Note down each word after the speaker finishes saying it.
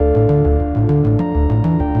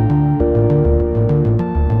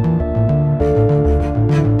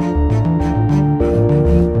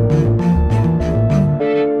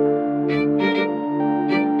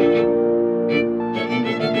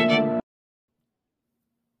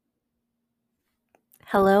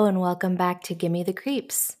Hello and welcome back to Gimme the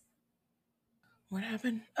Creeps. What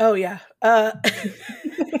happened? Oh yeah. What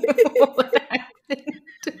happened?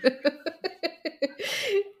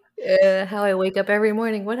 How I wake up every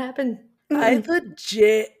morning. What happened? I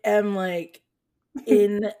legit am like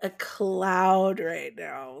in a cloud right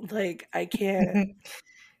now. Like I can't.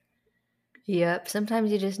 Yep,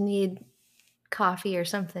 sometimes you just need coffee or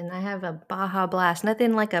something. I have a Baja Blast.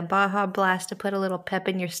 Nothing like a Baja Blast to put a little pep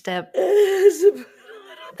in your step.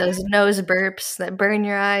 Those nose burps that burn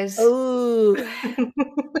your eyes. Oh,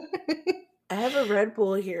 I have a Red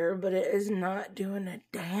Bull here, but it is not doing a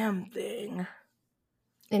damn thing.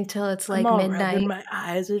 Until it's I'm like all midnight. rubbing my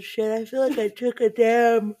eyes and shit. I feel like I took a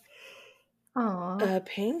damn Aw.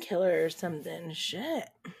 painkiller or something. Shit.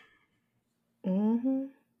 Mm-hmm.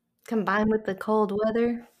 Combined with the cold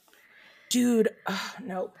weather. Dude,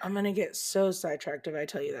 nope. I'm gonna get so sidetracked if I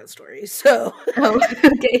tell you that story. So Oh,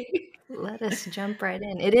 okay. Let us jump right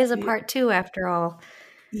in. It is a part 2 after all.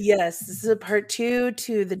 yes, this is a part 2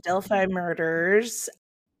 to the Delphi murders.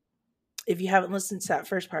 If you haven't listened to that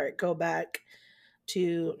first part, go back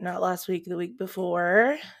to not last week, the week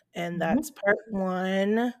before, and that's part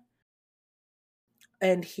 1.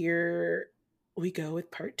 And here we go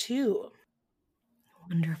with part 2.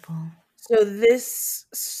 Wonderful. So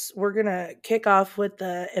we're going to kick off with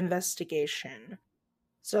the investigation.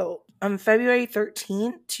 So on February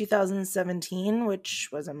 13th, 2017, which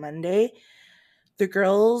was a Monday, the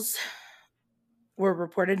girls were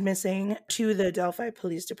reported missing to the Delphi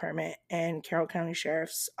Police Department and Carroll County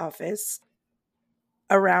Sheriff's Office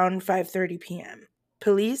around 5:30 p.m.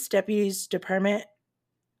 Police, deputies, Department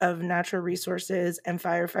of Natural Resources, and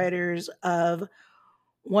firefighters of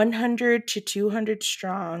 100 to 200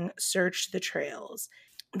 strong searched the trails.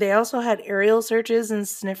 They also had aerial searches and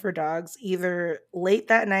sniffer dogs either late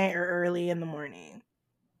that night or early in the morning.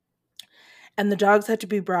 And the dogs had to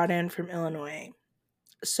be brought in from Illinois.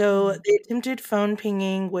 So they attempted phone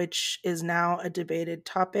pinging, which is now a debated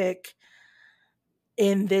topic.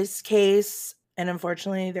 In this case, and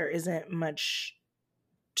unfortunately, there isn't much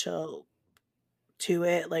to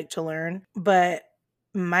it, like to learn. But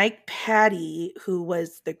Mike Patty, who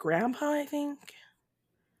was the grandpa, I think.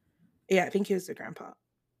 Yeah, I think he was the grandpa.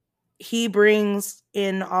 He brings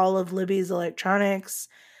in all of Libby's electronics,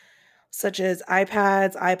 such as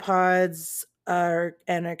iPads, iPods,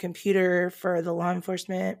 and a computer for the law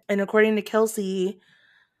enforcement. And according to Kelsey,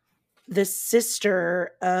 the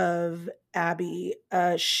sister of Abby,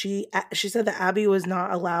 she said that Abby was not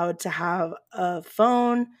allowed to have a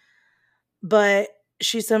phone, but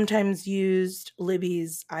she sometimes used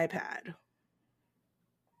Libby's iPad.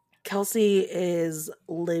 Kelsey is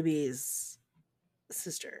Libby's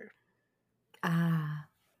sister. Ah.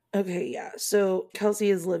 Okay, yeah. So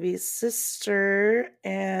Kelsey is Libby's sister,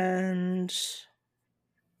 and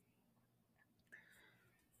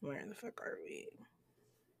where the fuck are we?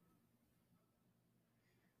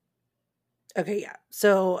 Okay, yeah.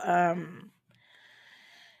 So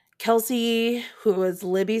Kelsey, who was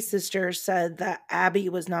Libby's sister, said that Abby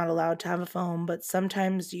was not allowed to have a phone, but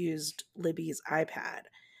sometimes used Libby's iPad.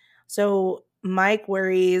 So Mike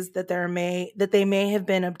worries that they may have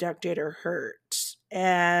been abducted or hurt.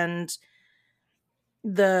 And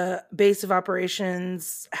the base of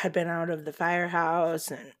operations had been out of the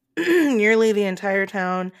firehouse, and nearly the entire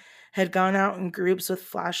town had gone out in groups with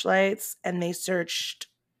flashlights, and they searched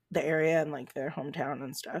the area and like their hometown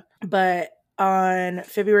and stuff. But on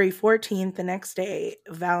February 14th, the next day,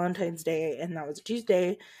 Valentine's Day, and that was a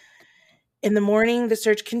Tuesday, in the morning, the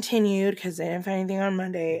search continued because they didn't find anything on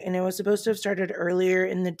Monday, and it was supposed to have started earlier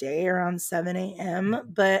in the day around 7 a.m.,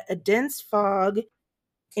 but a dense fog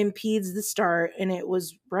impedes the start, and it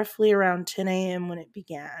was roughly around 10 a.m. when it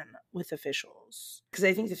began with officials, because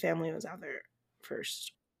I think the family was out there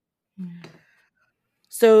first.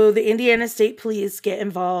 So the Indiana State Police get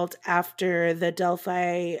involved after the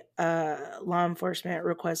Delphi law enforcement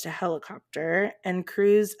request a helicopter, and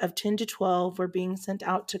crews of 10 to 12 were being sent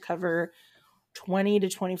out to cover 20 to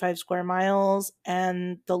 25 square miles,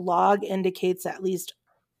 and the log indicates at least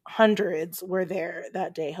hundreds were there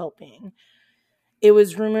that day helping. It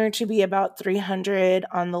was rumored to be about 300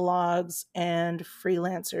 on the logs, and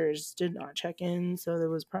freelancers did not check in, so there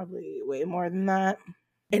was probably way more than that.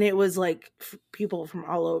 And it was like people from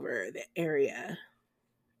all over the area.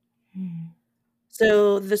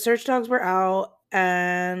 So the search dogs were out,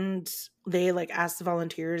 and they like asked the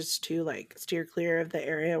volunteers to like steer clear of the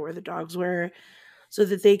area where the dogs were so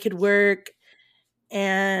that they could work.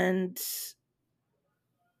 And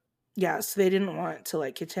yeah, so they didn't want to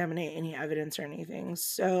like contaminate any evidence or anything.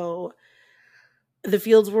 So The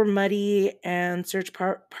fields were muddy and search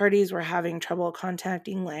parties were having trouble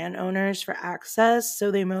contacting landowners for access,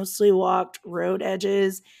 so they mostly walked road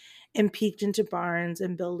edges and peeked into barns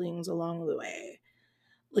and buildings along the way,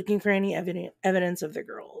 looking for any evidence of the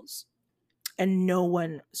girls. And no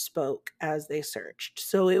one spoke as they searched.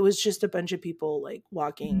 So it was just a bunch of people like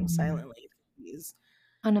walking silently.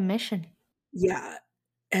 On a mission. Yeah.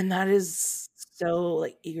 And that is so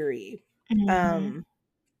like eerie. Mm-hmm.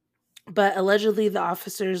 But allegedly the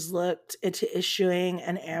officers looked into issuing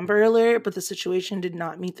an Amber Alert, but the situation did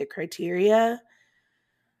not meet the criteria.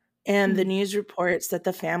 And the news reports that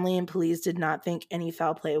the family and police did not think any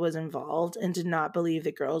foul play was involved and did not believe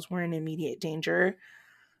the girls were in immediate danger.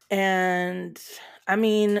 And I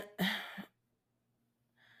mean,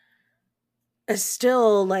 it's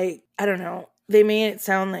still like, I don't know. They made it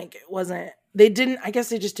sound like it wasn't, they didn't, I guess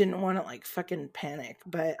they just didn't want to like fucking panic.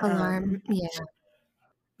 But Alarm. Yeah.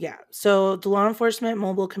 yeah. So the law enforcement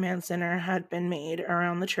mobile command center had been made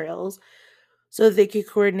around the trails so they could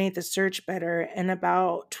coordinate the search better. And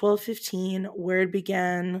about 12:15, word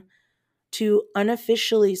began to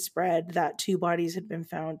unofficially spread that 2 bodies had been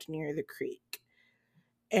found near the creek.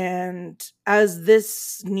 And as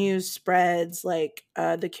this news spreads, like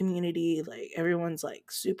the community, like everyone's like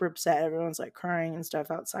super upset, everyone's like crying and stuff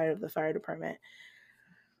outside of the fire department.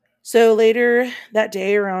 So later that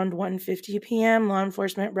day, around 1:50 p.m., law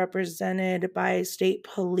enforcement represented by State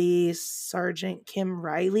Police Sergeant Kim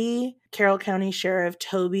Riley, Carroll County Sheriff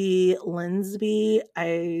Toby Linsby,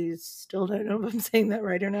 I still don't know if I'm saying that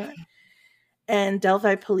right or not, and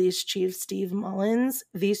Delphi Police Chief Steve Mullins.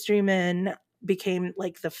 These 3 men became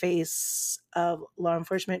like the face of law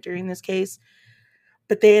enforcement during this case.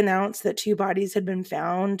 But they announced that 2 bodies had been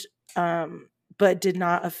found, but did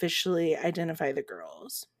not officially identify the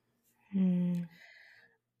girls.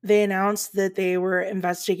 They announced that they were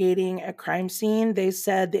investigating a crime scene. They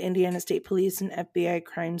said the Indiana State Police and FBI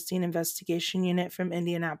Crime Scene Investigation Unit from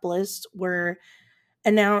Indianapolis were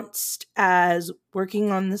announced as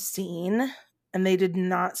working on the scene, and they did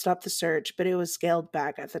not stop the search, but it was scaled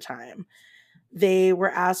back at the time. They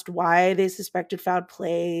were asked why they suspected foul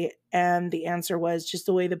play, and the answer was just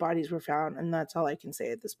the way the bodies were found, and that's all I can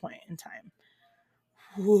say at this point in time.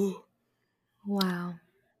 Whew. Wow.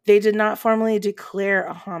 They did not formally declare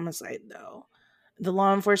a homicide, though. The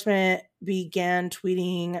law enforcement began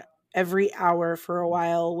tweeting every hour for a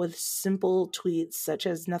while with simple tweets such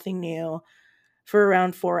as nothing new for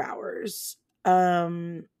around 4 hours.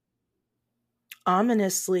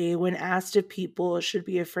 Ominously, when asked if people should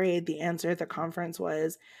be afraid, the answer at the conference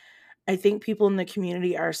was, I think people in the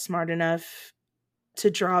community are smart enough to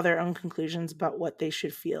draw their own conclusions about what they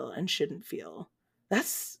should feel and shouldn't feel.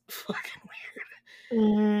 That's fucking weird.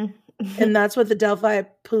 And that's what the Delphi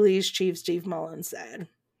Police Chief Steve Mullins said.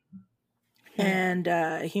 And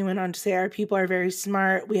he went on to say, our people are very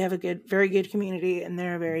smart. We have a very good community, and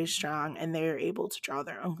they're very strong, and they're able to draw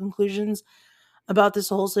their own conclusions about this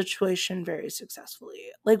whole situation very successfully.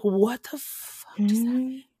 Like, what the fuck does that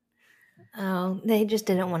mean? Oh, they just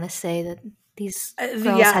didn't want to say that these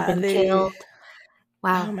girls had been killed.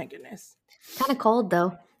 Wow. Oh my goodness. Kind of cold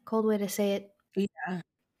though. Cold way to say it. Yeah.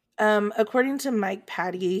 According to Mike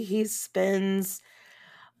Patty, he's spent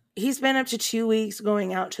up to 2 weeks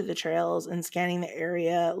going out to the trails and scanning the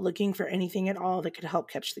area, looking for anything at all that could help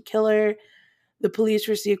catch the killer. The police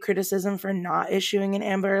received criticism for not issuing an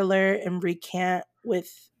Amber Alert and recant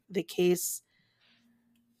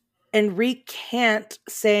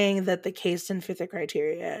saying that the case didn't fit the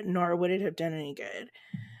criteria, nor would it have done any good.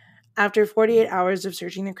 After 48 hours of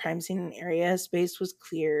searching the crime scene and area, the space was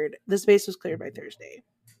cleared by Thursday.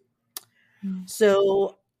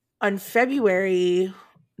 So on February,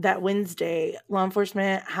 that Wednesday, law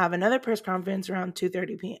enforcement have another press conference around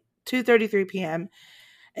 2:33 p.m.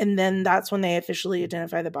 And then that's when they officially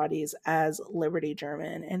identify the bodies as Liberty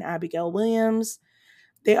German and Abigail Williams.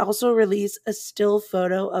 They also release a still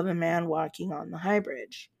photo of a man walking on the high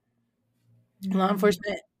bridge. Law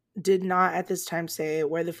enforcement did not at this time say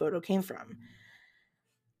where the photo came from.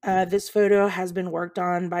 This photo has been worked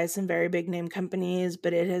on by some very big name companies,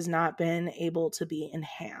 but it has not been able to be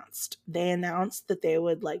enhanced. They announced that they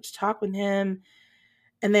would like to talk with him,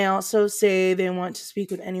 and they also say they want to speak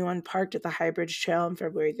with anyone parked at the High Bridge Trail on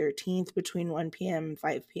February 13th between 1 p.m. and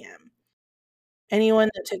 5 p.m. Anyone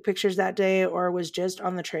that took pictures that day or was just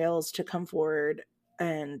on the trails to come forward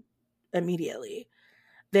and immediately.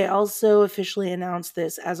 They also officially announced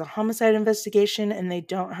this as a homicide investigation, and they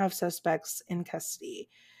don't have suspects in custody,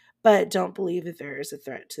 but don't believe that there is a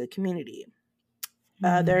threat to the community.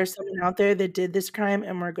 There is someone out there that did this crime,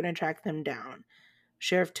 and we're going to track them down,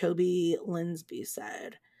 Sheriff Toby Linsby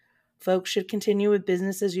said. Folks should continue with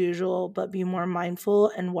business as usual, but be more mindful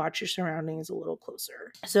and watch your surroundings a little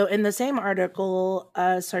closer. So in the same article,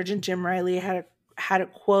 Sergeant Jim Riley had a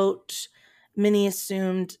quote many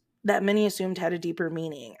assumed had a deeper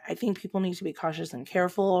meaning. I think people need to be cautious and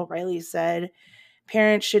careful, Riley said.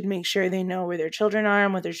 Parents should make sure they know where their children are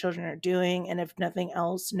and what their children are doing, and if nothing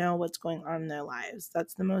else, know what's going on in their lives.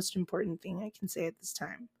 That's the most important thing I can say at this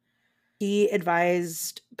time. He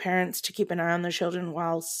advised parents to keep an eye on their children,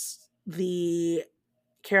 whilst the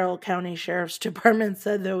Carroll County Sheriff's Department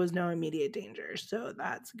said there was no immediate danger. So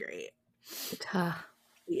that's great.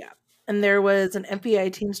 Yeah. And there was an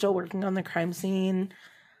FBI team still working on the crime scene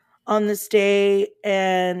on this day,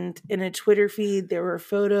 and in a Twitter feed there were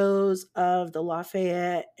photos of the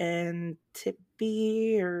Lafayette and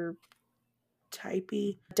Typee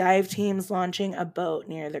dive teams launching a boat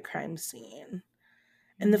near the crime scene.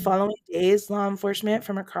 In the following days, law enforcement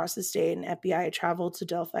from across the state and FBI traveled to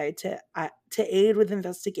Delphi to aid with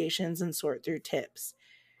investigations and sort through tips.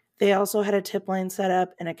 They also had a tip line set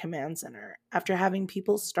up and a command center. After having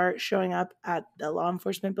people start showing up at the law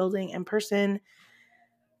enforcement building in person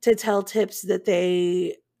to tell tips,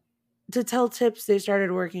 they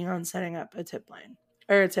started working on setting up a tip line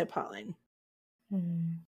or a tip hotline.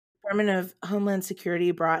 Department of Homeland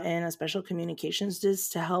Security brought in a special communications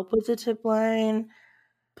disc to help with the tip line.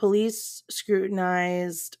 Police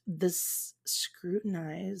scrutinized the cell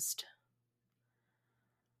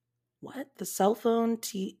phone,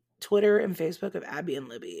 Twitter, and Facebook of Abby and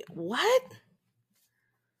Libby. What?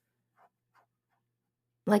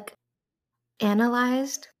 Like,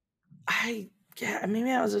 analyzed? Yeah, maybe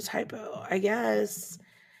that was a typo, I guess.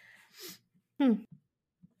 The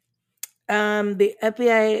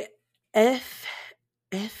FBI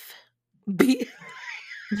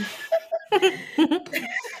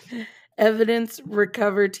evidence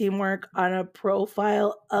recover teamwork on a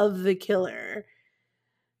profile of the killer.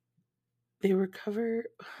 They recover.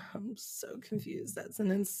 I'm so confused. That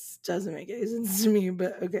sentence doesn't make any sense to me,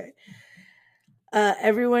 but okay.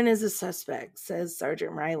 Everyone is a suspect, says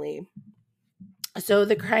Sergeant Riley. So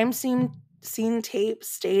the crime scene tape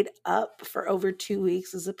stayed up for over 2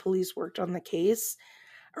 weeks as the police worked on the case.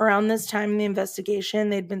 Around this time in the investigation,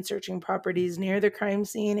 they'd been searching properties near the crime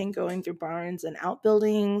scene and going through barns and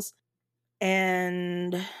outbuildings.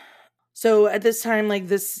 And so at this time, like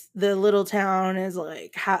the little town is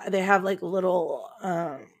like, they have like little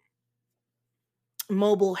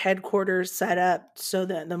mobile headquarters set up so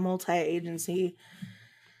that the multi-agency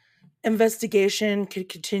investigation could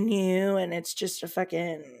continue. And it's just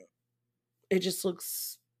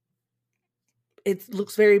it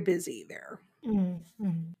looks very busy there.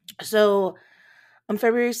 So on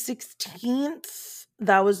February 16th,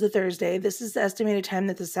 that was the Thursday. This is the estimated time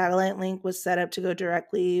that the satellite link was set up to go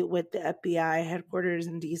directly with the FBI headquarters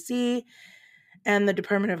in DC and the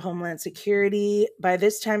Department of Homeland Security. By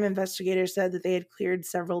this time, investigators said that they had cleared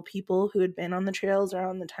several people who had been on the trails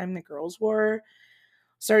around the time the girls were.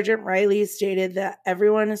 Sergeant Riley stated that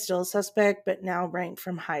everyone is still a suspect, but now ranked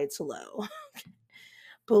from high to low.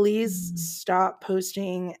 Police stopped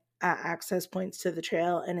posting at access points to the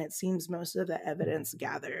trail, and it seems most of the evidence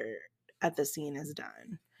gathered at the scene is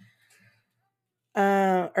done.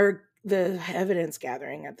 Or the evidence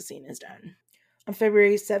gathering at the scene is done. On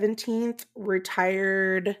February 17th,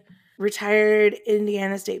 retired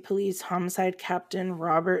Indiana State Police Homicide Captain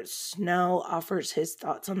Robert Snow offers his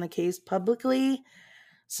thoughts on the case publicly.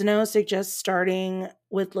 Snow suggests starting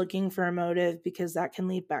with looking for a motive because that can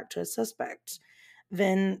lead back to a suspect.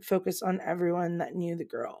 Then focus on everyone that knew the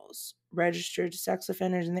girls. Registered sex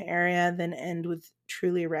offenders in the area, then end with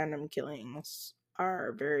truly random killings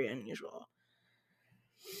are very unusual.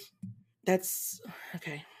 That's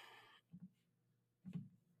okay.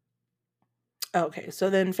 Okay, so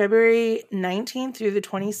then February 19th through the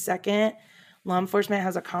 22nd, law enforcement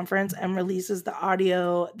has a conference and releases the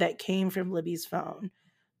audio that came from Libby's phone.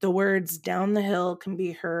 The words "down the hill" can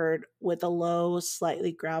be heard with a low,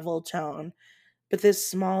 slightly gravel tone, but this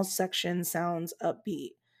small section sounds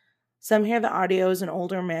upbeat. Some hear the audio as an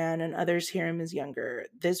older man and others hear him as younger.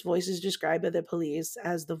 This voice is described by the police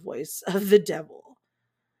as the voice of the devil.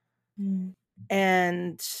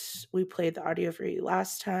 And we played the audio for you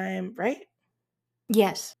last time, right?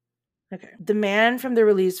 Yes. Okay. The man from the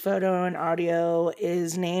release photo and audio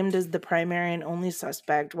is named as the primary and only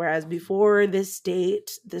suspect, whereas before this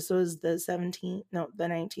date, this was the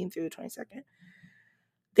 19th through the 22nd,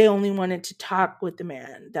 they only wanted to talk with the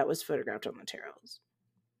man that was photographed on the trails.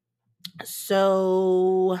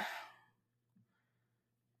 So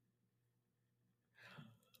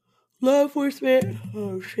law enforcement,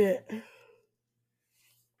 oh shit.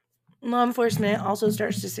 Law enforcement also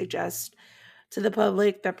starts to suggest to the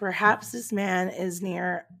public that perhaps this man is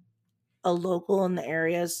near a local in the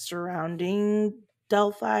area surrounding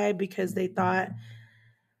Delphi, because they thought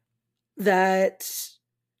that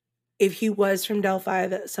if he was from Delphi,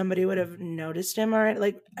 that somebody would have noticed him already,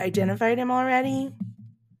 like identified him already.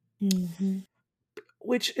 Mm-hmm.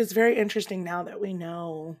 Which is very interesting now that we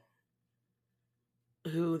know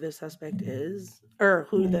who the suspect is, or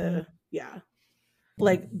who the, yeah,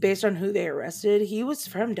 like based on who they arrested, he was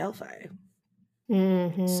from Delphi.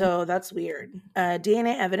 Mm-hmm. So that's weird.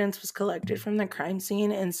 DNA evidence was collected from the crime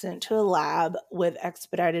scene and sent to a lab with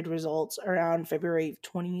expedited results around February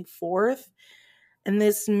 24th. And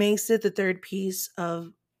this makes it the third piece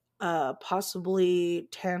of possibly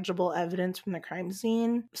tangible evidence from the crime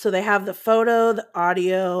scene. So they have the photo, the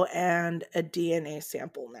audio, and a DNA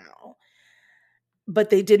sample now. But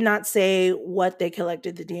they did not say what they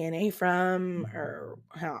collected the DNA from or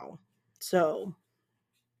how. So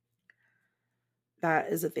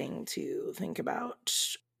that is a thing to think about.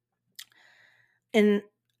 In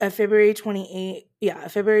a February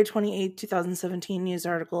 28th, 2017 news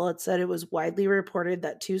article, it said it was widely reported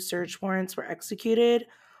that 2 search warrants were executed,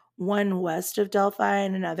 one west of Delphi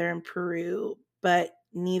and another in Peru, but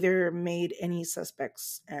neither made any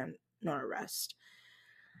suspects and nor arrest.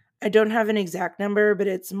 I don't have an exact number, but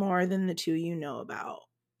it's more than the 2 you know about.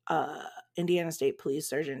 Indiana State Police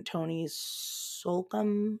Sergeant Tony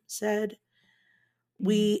Solcombe said,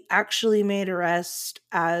 "We actually made arrests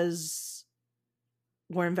as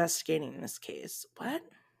we're investigating this case." What?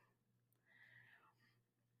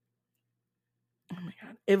 Oh my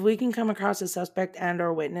God. "If we can come across a suspect and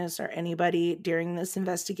or witness or anybody during this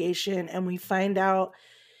investigation and we find out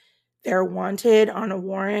they're wanted on a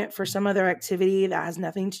warrant for some other activity that has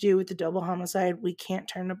nothing to do with the double homicide, we can't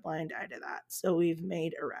turn a blind eye to that. So we've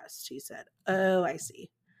made arrests," he said. Oh, I see.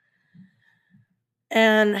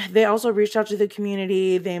 And they also reached out to the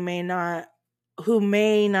community who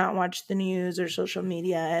may not watch the news or social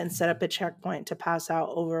media, and set up a checkpoint to pass out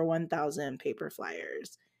over 1,000 paper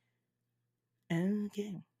flyers.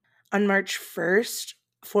 Okay. On March 1st,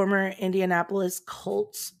 former Indianapolis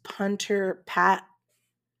Colts punter Pat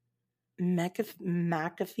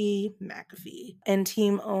McAfee and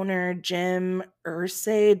team owner Jim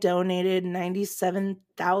Irsay donated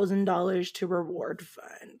 $97,000 to reward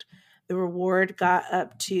fund. The reward got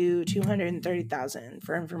up to $230,000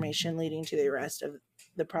 for information leading to the arrest of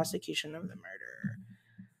the prosecution of the murder.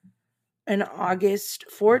 On August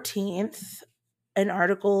 14th, an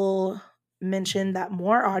article mentioned that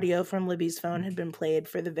more audio from Libby's phone had been played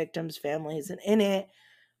for the victims' families, and in it,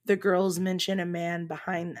 the girls mention a man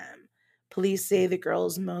behind them. Police say the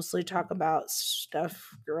girls mostly talk about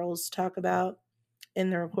stuff girls talk about in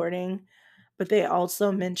the recording, but they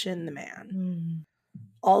also mention the man.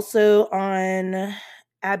 Also on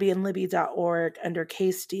abbyandlibby.org, under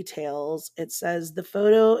case details, it says the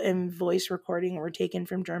photo and voice recording were taken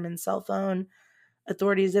from German's cell phone.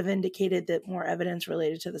 Authorities have indicated that more evidence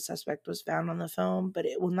related to the suspect was found on the phone, but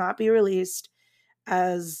it will not be released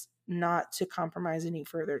as not to compromise any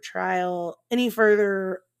further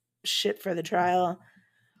shit for the trial.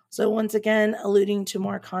 So once again, alluding to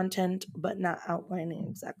more content, but not outlining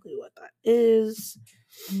exactly what that is.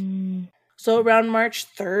 So around March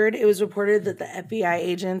 3rd, it was reported that the FBI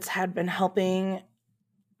agents had been helping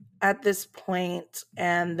at this point,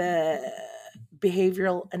 and the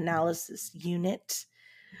Behavioral Analysis Unit,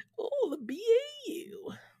 the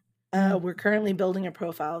BAU, we're currently building a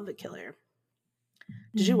profile of the killer.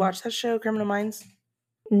 Did you watch that show, Criminal Minds?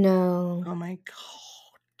 No. Oh my God.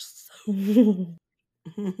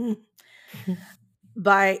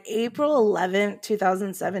 By April 11th,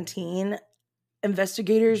 2017,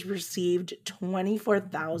 investigators received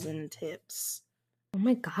 24,000 tips. Oh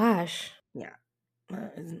my gosh. Yeah,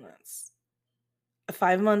 that is nuts.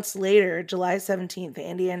 5 months later, July 17th, the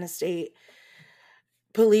Indiana State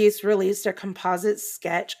Police released a composite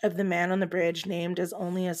sketch of the man on the bridge named as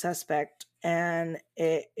only a suspect, and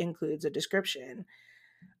it includes a description.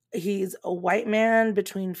 He's a white man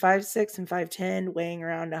between 5'6" and 5'10", weighing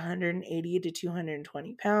around 180 to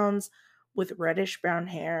 220 pounds, with reddish brown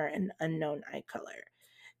hair and unknown eye color.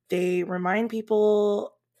 They remind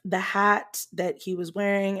people the hat that he was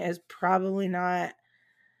wearing is probably not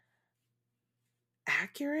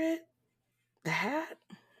accurate. The hat?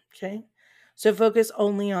 Okay. So focus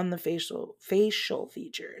only on the facial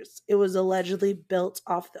features. It was allegedly built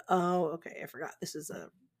off the... Oh, okay. I forgot. This is a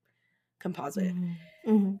composite.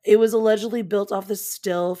 It was allegedly built off the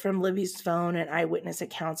still from Libby's phone and eyewitness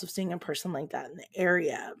accounts of seeing a person like that in the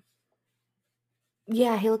area.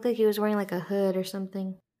 Yeah, he looked like he was wearing like a hood or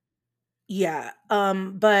something. Yeah.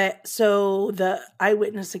 But so the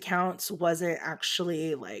eyewitness accounts wasn't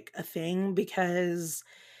actually like a thing, because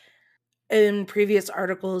in previous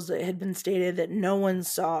articles it had been stated that no one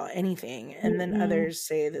saw anything, and then others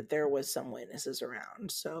say that there was some witnesses around.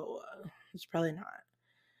 So it's probably not.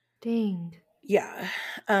 Dang. Yeah.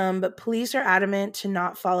 But police are adamant to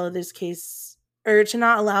not follow this case, or to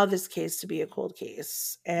not allow this case to be a cold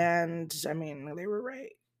case. And I mean, they were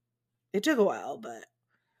right. It took a while, but.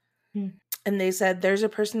 Hmm. And they said there's a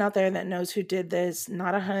person out there that knows who did this,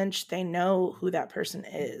 not a hunch. They know who that person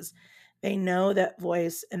is. They know that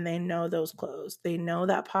voice, and they know those clothes. They know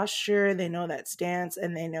that posture, they know that stance,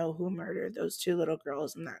 and they know who murdered those two little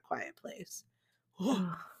girls in that quiet place.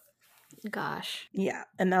 Oh, gosh. Yeah,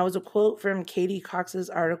 and that was a quote from Katie Cox's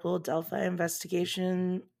article, Delphi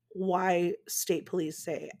Investigation: Why State Police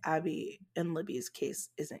Say Abby and Libby's Case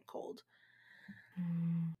Isn't Cold.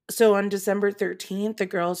 So on December 13th, the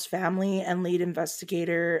girl's family and lead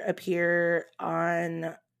investigator appear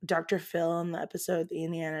on Dr. Phil in the episode The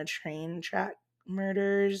Indiana Train Track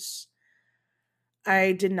Murders.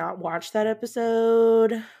 I did not watch that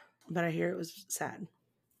episode, but I hear it was sad.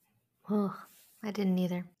 Oh, I didn't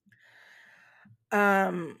either.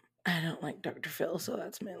 I don't like Dr. Phil, so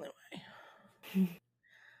that's mainly why.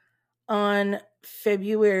 On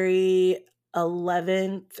February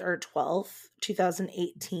 11th or 12th,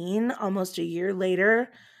 2018, almost a year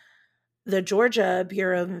later, the Georgia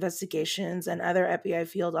Bureau of Investigations and other FBI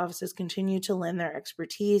field offices continue to lend their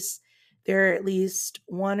expertise. There are at least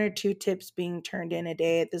one or two tips being turned in a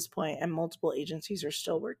day at this point, and multiple agencies are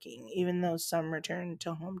still working, even though some return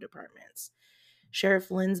to home departments. Sheriff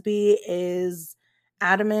Linsby is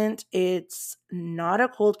adamant it's not a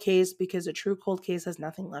cold case because a true cold case has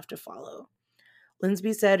nothing left to follow.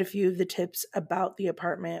 Linsby said a few of the tips about the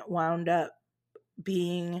apartment wound up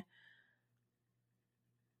being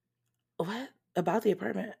about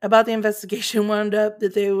the investigation wound up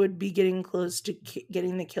that they would be getting close to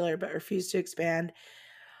getting the killer, but refused to expand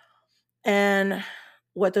and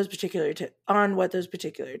what those particular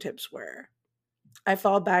tips were. I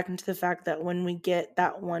fall back into the fact that when we get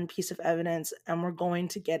that one piece of evidence, and we're going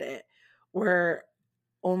to get it, we're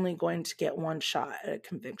only going to get one shot at a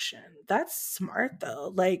conviction. That's smart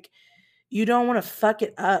though. Like, you don't want to fuck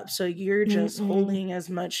it up, so you're just holding as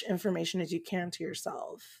much information as you can to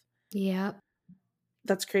yourself. Yep.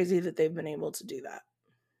 That's crazy that they've been able to do that.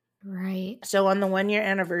 Right. So on the 1-year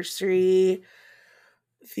anniversary,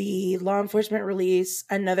 the law enforcement release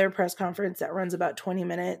another press conference that runs about 20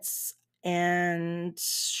 minutes, and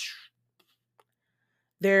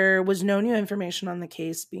there was no new information on the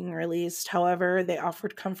case being released. However, they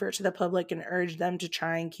offered comfort to the public and urged them to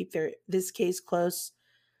try and keep this case close.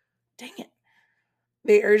 Dang it.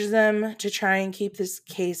 They urged them to try and keep this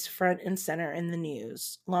case front and center in the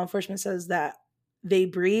news. Law enforcement says that they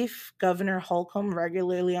brief Governor Holcomb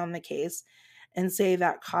regularly on the case and say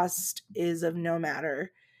that cost is of no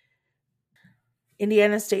matter.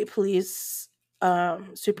 Indiana State Police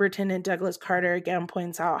Superintendent Douglas Carter again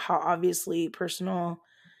points out how obviously personal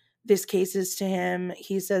this case is to him.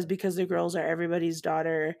 He says because the girls are everybody's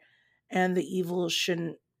daughter and the evil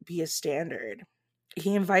shouldn't be a standard.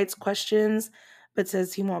 He invites questions, but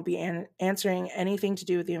says he won't be answering anything to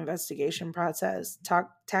do with the investigation process,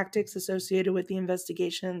 tactics associated with the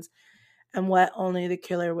investigations, and what only the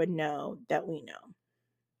killer would know that we know.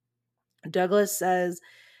 Douglas says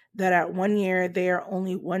that at 1 year, they are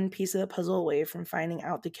only one piece of the puzzle away from finding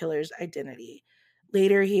out the killer's identity.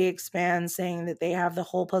 Later, he expands, saying that they have the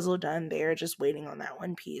whole puzzle done. They are just waiting on that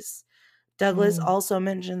one piece. Douglas also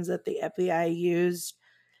mentions that the FBI used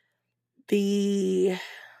the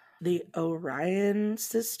Orion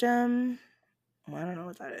system. Well, I don't know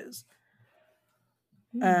what that is.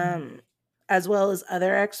 As well as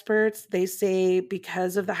other experts. They say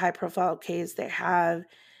because of the high profile case, they have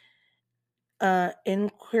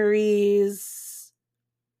inquiries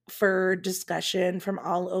for discussion from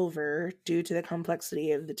all over due to the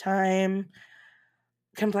complexities of the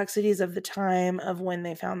time of when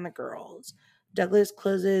they found the girls. Douglas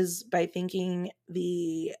closes by thanking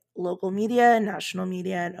the local media and national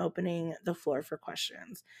media and opening the floor for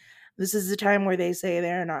questions. This is the time where they say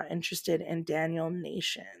they're not interested in Daniel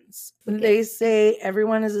Nations. Okay. They say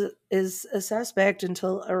everyone is a suspect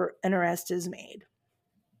until an arrest is made.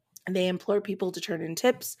 And they implore people to turn in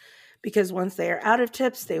tips because once they are out of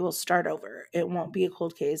tips, they will start over. It won't be a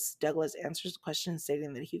cold case. Douglas answers the question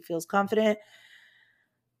stating that he feels confident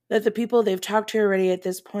that the people they've talked to already at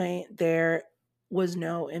this point, there was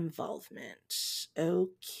no involvement.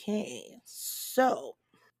 Okay. So,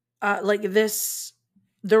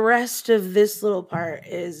 the rest of this little part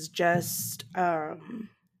is just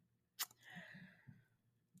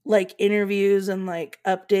like interviews and like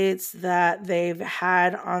updates that they've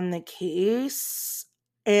had on the case,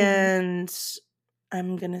 and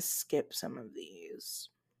I'm gonna skip some of these.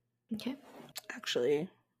 Okay. Actually,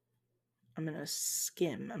 I'm gonna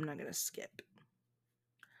skim. I'm not gonna skip.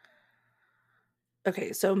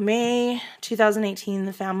 Okay, so May 2018,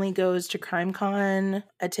 the family goes to CrimeCon,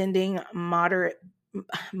 attending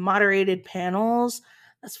moderated panels.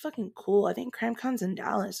 That's fucking cool. I think CrimeCon's in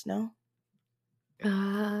Dallas, no?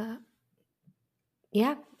 Yeah,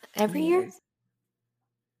 I every think it year. is.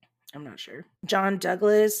 I'm not sure. John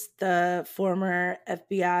Douglas, the former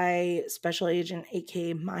FBI special agent,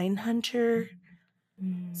 aka Mindhunter,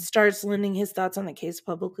 starts lending his thoughts on the case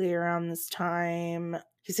publicly around this time.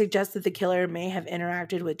 He suggests that the killer may have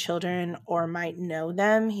interacted with children or might know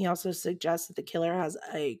them. He also suggests that the killer has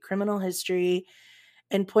a criminal history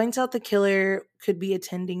and points out the killer could be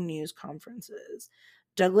attending news conferences.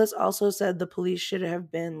 Douglas also said the police should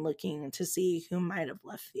have been looking to see who might have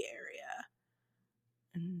left the area.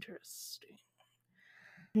 Interesting.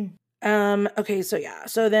 Okay, so yeah.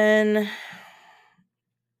 So then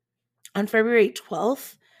on February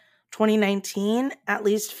 12th, 2019, at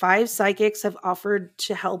least 5 psychics have offered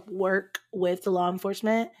to help work with the law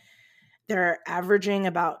enforcement. They're averaging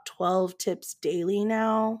about 12 tips daily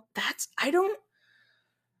now. I don't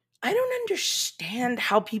understand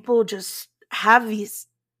how people just have these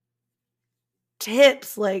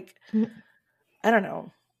tips, like, I don't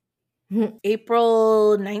know.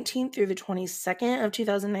 April 19th through the 22nd of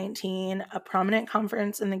 2019, a prominent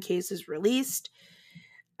conference in the case is released.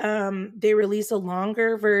 They release a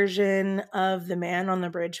longer version of the man on the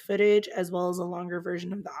bridge footage, as well as a longer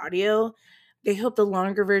version of the audio. They hope the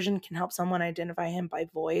longer version can help someone identify him by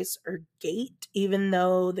voice or gait, even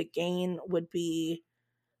though the gait would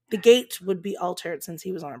be altered since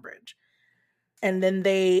he was on a bridge. And then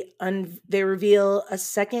they reveal a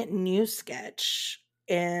second new sketch,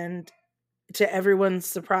 and to everyone's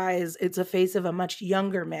surprise, it's a face of a much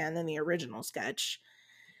younger man than the original sketch.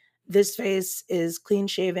 This face is clean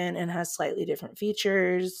shaven and has slightly different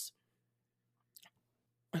features.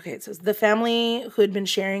 Okay, it says the family who had been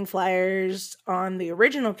sharing flyers on the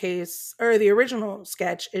original case, or the original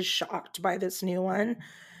sketch, is shocked by this new one.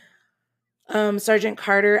 Sergeant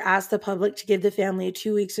Carter asked the public to give the family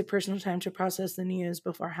 2 weeks of personal time to process the news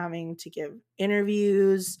before having to give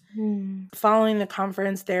interviews. Following the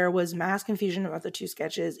conference, there was mass confusion about the two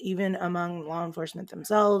sketches, even among law enforcement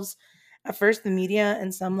themselves. At first, the media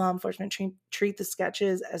and some law enforcement treat the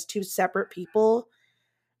sketches as two separate people,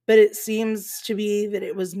 but it seems to be that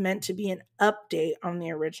it was meant to be an update on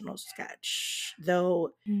the original sketch,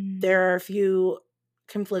 though there are a few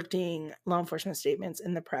conflicting law enforcement statements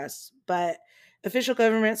in the press, but official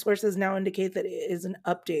government sources now indicate that it is an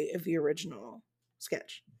update of the original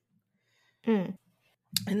sketch. In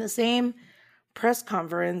the same press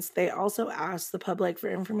conference, they also asked the public for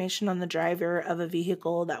information on the driver of a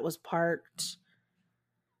vehicle that was parked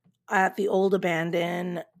at the old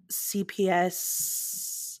abandoned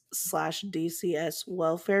CPS/DCS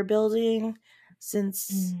welfare building,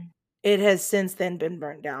 since it has since then been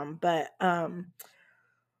burnt down. But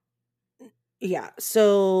yeah,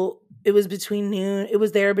 so it was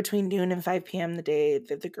there between noon and 5 p.m. the day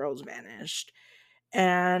that the girls vanished.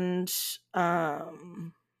 And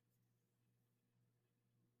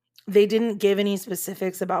they didn't give any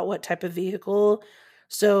specifics about what type of vehicle,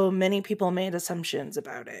 so many people made assumptions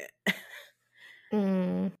about it.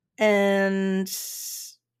 And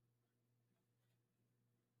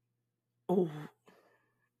oh,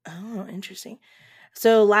 interesting.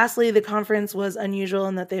 So lastly, the conference was unusual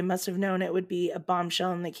in that they must have known it would be a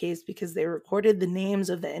bombshell in the case because they recorded the names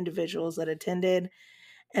of the individuals that attended,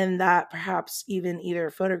 and that perhaps even either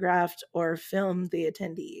photographed or filmed the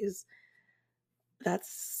attendees.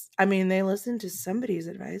 They listened to somebody's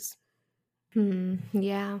advice.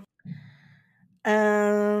 Yeah.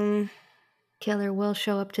 Killer will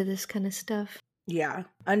show up to this kind of stuff. Yeah.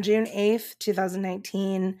 On June 8th,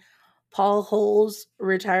 2019, Paul Holes,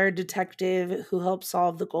 retired detective who helped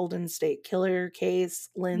solve the Golden State Killer case,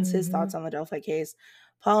 lends his thoughts on the Delphi case.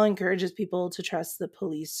 Paul encourages people to trust the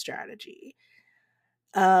police strategy.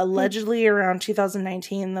 Allegedly, around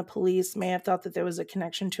 2019, the police may have thought that there was a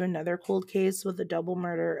connection to another cold case with the double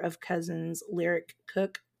murder of cousins Lyric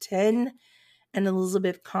Cook, 10, and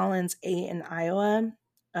Elizabeth Collins, 8, in Iowa.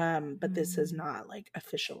 But this is not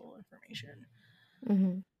official information.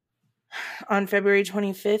 On February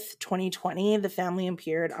 25th, 2020, the family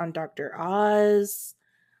appeared on Dr. Oz.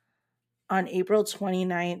 On April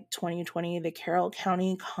 29th, 2020, the Carroll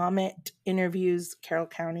County Comet interviews Carroll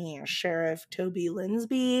County Sheriff Toby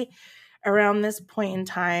Linsby. Around this point in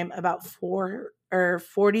time, about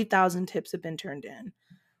 40,000 tips have been turned in.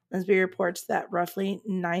 Linsby reports that roughly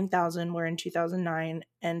 9,000 were in 2009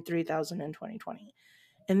 and 3,000 in 2020.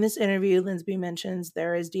 In this interview, Linsby mentions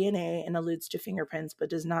there is DNA and alludes to fingerprints, but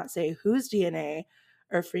does not say whose DNA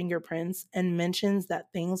or fingerprints, and mentions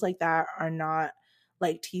that things like that are not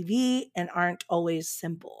like TV and aren't always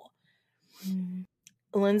simple.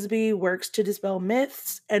 Linsby works to dispel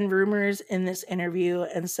myths and rumors in this interview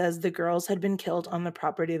and says the girls had been killed on the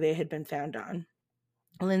property they had been found on.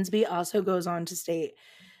 Linsby also goes on to state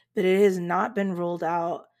that it has not been ruled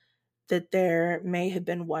out that there may have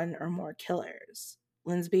been one or more killers.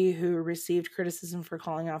 Linsby, who received criticism for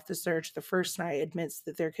calling off the search the first night, admits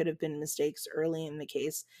that there could have been mistakes early in the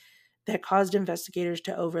case that caused investigators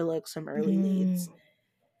to overlook some early leads.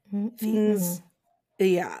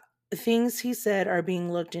 Things he said are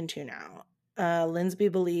being looked into now.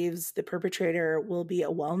 Linsby believes the perpetrator will be a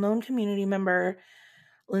well-known community member.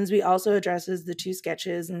 Linsby also addresses the two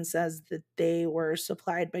sketches and says that they were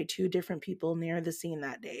supplied by two different people near the scene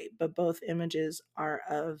that day, but both images are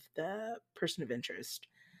of the person of interest.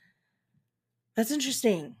 That's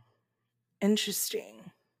interesting. Does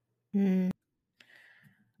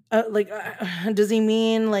he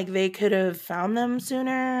mean like they could have found them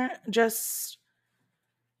sooner? Just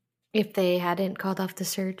if they hadn't called off the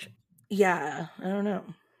search? Yeah, I don't know.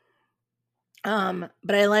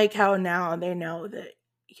 But I like how now they know that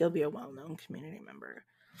he'll be a well-known community member,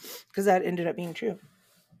 because that ended up being true.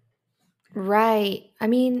 Right. I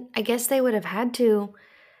mean, I guess they would have had to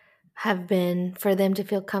have been for them to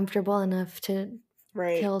feel comfortable enough to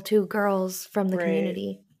kill two girls from the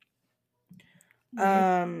community.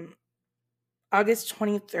 August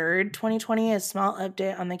 23rd, 2020, a small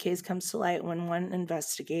update on the case comes to light when one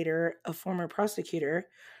investigator, a former prosecutor,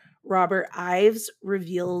 Robert Ives,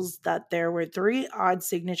 reveals that there were 3 odd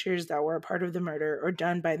signatures that were a part of the murder or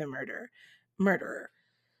done by the murderer.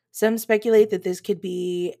 Some speculate that this could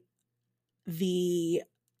be the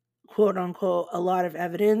quote-unquote a lot of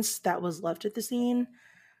evidence that was left at the scene.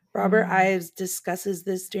 Robert Ives discusses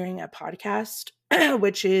this during a podcast,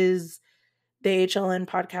 which is the HLN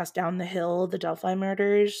podcast Down the Hill, the Delphi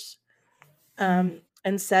Murders,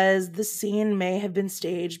 and says the scene may have been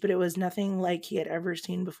staged, but it was nothing like he had ever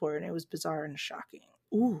seen before, and it was bizarre and shocking.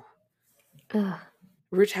 Ooh. Ugh.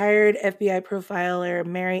 Retired FBI profiler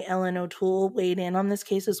Mary Ellen O'Toole weighed in on this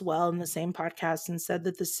case as well in the same podcast and said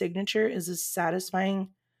that the signature is a satisfying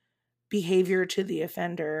behavior to the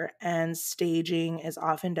offender, and staging is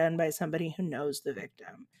often done by somebody who knows the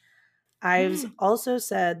victim. Ives also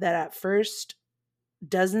said that at first,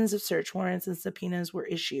 dozens of search warrants and subpoenas were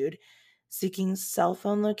issued seeking cell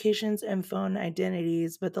phone locations and phone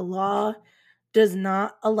identities, but the law does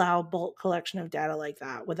not allow bulk collection of data like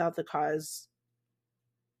that without cause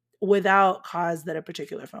that a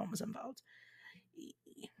particular phone was involved.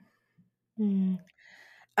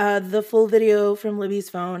 The full video from Libby's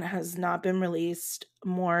phone has not been released.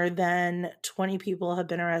 More than 20 people have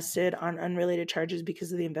been arrested on unrelated charges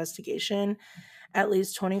because of the investigation. At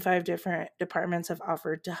least 25 different departments have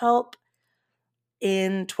offered to help.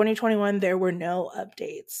 In 2021, there were no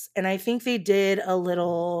updates. And I think they did a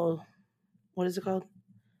little, what is it called?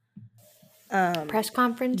 Press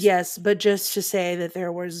conference? Yes, but just to say that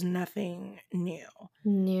there was nothing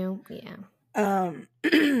new. Yeah.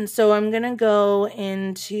 So I'm going to go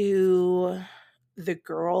into the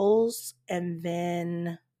girls and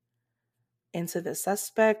then into the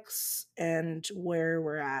suspects and where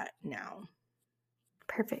we're at now.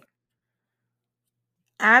 Perfect.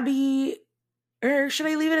 Abby, or should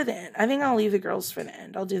I leave it at the end? I think I'll leave the girls for the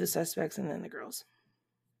end. I'll do the suspects and then the girls.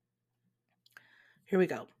 Here we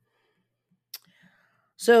go.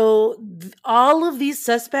 So all of these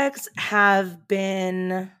suspects have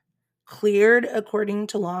been cleared according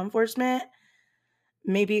to law enforcement,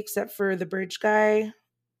 maybe except for the bridge guy,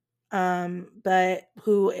 but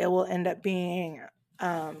who it will end up being,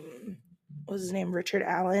 what was his name? Richard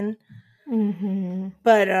Allen.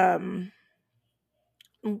 But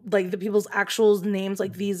like the people's actual names,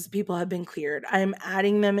 like these people have been cleared. I'm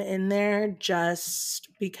adding them in there just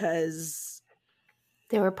because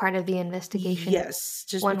they were part of the investigation. Yes,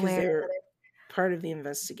 just because they were part of the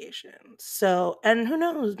investigation. So, and who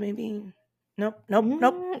knows, maybe nope.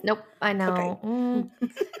 I know.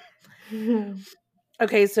 Okay.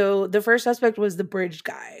 Okay, so the first suspect was the bridge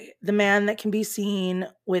guy, the man that can be seen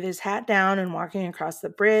with his hat down and walking across the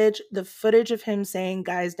bridge. The footage of him saying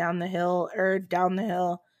guys down the hill.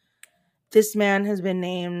 This man has been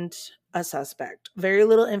named a suspect. Very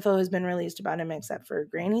little info has been released about him except for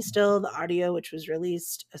Granny Still, the audio, which was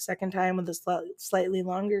released a second time with a slightly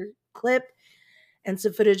longer clip, and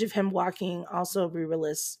some footage of him walking also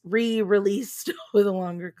re-released with a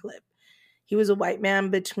longer clip. He was a white man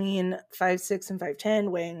between 5'6" and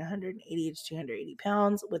 5'10", weighing 180 to 280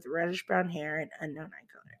 pounds, with reddish brown hair and unknown eye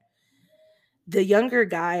color. The younger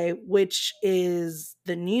guy, which is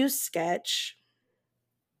the new sketch,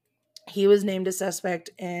 he was named a suspect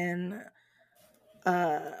in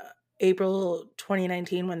April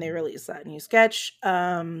 2019 when they released that new sketch.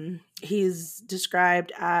 He's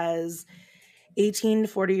described as 18 to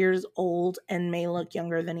 40 years old and may look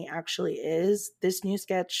younger than he actually is. This new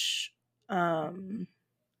sketch, nope.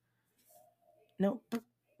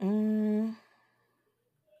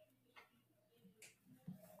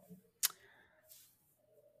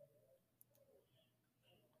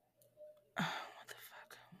 What the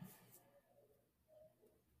fuck?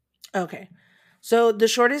 Okay. So the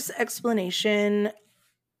shortest explanation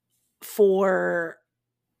for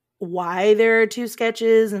why there are two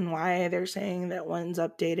sketches and why they're saying that one's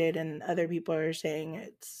updated and other people are saying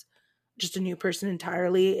it's just a new person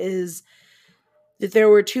entirely is that there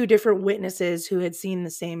were two different witnesses who had seen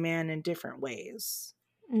the same man in different ways.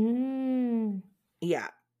 Yeah.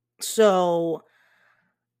 So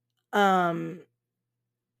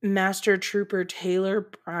Master Trooper Taylor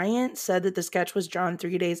Bryant said that the sketch was drawn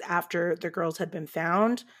 3 days after the girls had been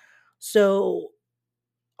found. So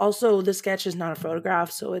also the sketch is not a photograph,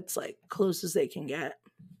 so it's like close as they can get.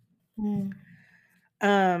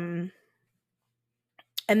 And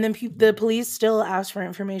then the police still asked for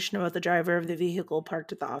information about the driver of the vehicle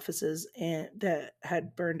parked at the offices and that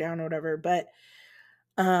had burned down or whatever, but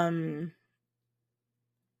I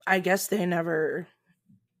guess they never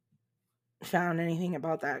found anything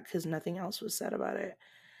about that because nothing else was said about it.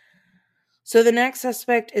 So the next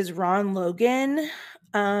suspect is Ron Logan.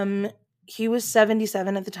 He was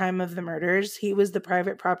 77 at the time of the murders. He was the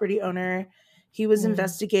private property owner. He was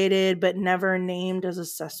investigated but never named as a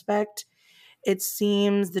suspect. It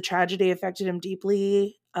seems the tragedy affected him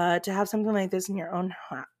deeply. To have something like this in your own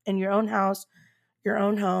house, your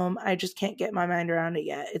own home, I just can't get my mind around it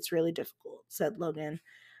yet. It's really difficult, said Logan.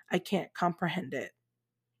 I can't comprehend it.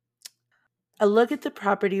 A look at the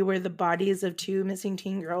property where the bodies of two missing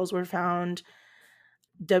teen girls were found.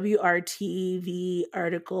 WRTV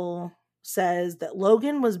article says that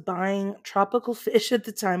Logan was buying tropical fish at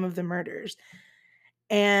the time of the murders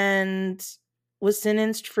and was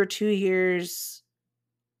sentenced to 2 years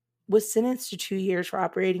for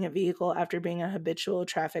operating a vehicle after being a habitual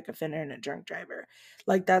traffic offender and a drunk driver.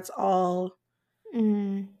 Like, that's all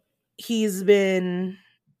he's been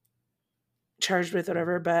charged with,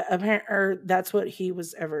 whatever, but that's what he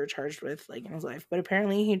was ever charged with, like, in his life. But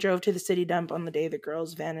apparently he drove to the city dump on the day the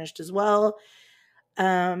girls vanished as well.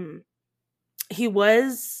 He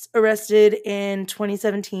was arrested in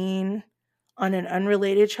 2017 on an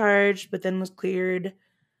unrelated charge, but then was cleared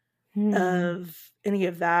of any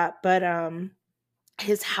of that. But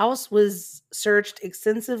his house was searched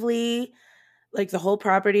extensively, like the whole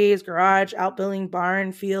property, his garage, outbuilding,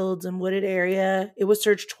 barn, fields, and wooded area. It was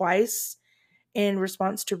searched twice in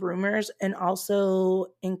response to rumors and also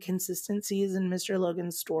inconsistencies in Mr.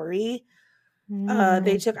 Logan's story.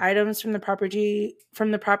 They took items from the property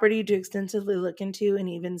to extensively look into and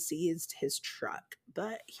even seized his truck,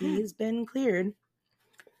 but he's been cleared.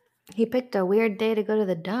 He picked a weird day to go to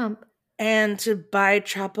the dump. And to buy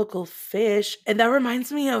tropical fish. And that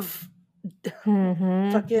reminds me of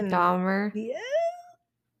fucking Dahmer.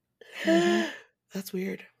 Yeah. That's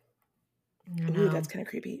weird. Ooh, that's kind of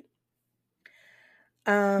creepy.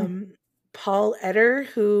 Paul Eder,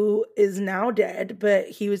 who is now dead, but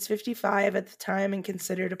he was 55 at the time and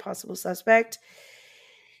considered a possible suspect.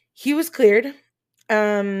 He was cleared.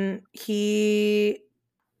 He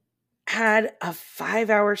had a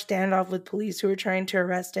 5-hour standoff with police who were trying to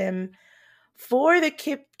arrest him for the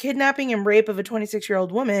kidnapping and rape of a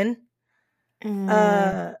 26-year-old woman.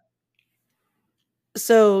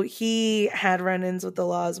 So he had run-ins with the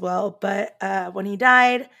law as well. But when he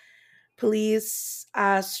died, police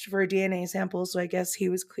asked for a DNA sample, so I guess he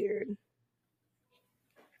was cleared.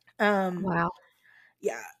 Wow.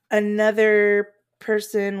 Yeah. Another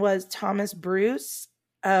person was Thomas Bruce,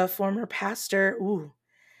 a former pastor,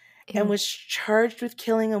 and was charged with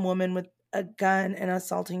killing a woman with a gun and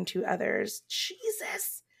assaulting 2 others.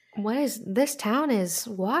 Jesus. This town is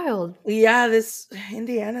wild. Yeah, this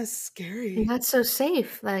Indiana's scary. Not so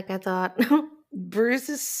safe, like I thought.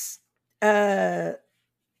 Bruce's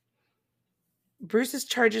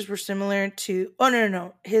charges were similar to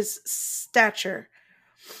his stature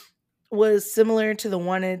was similar to the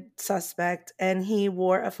wanted suspect, and he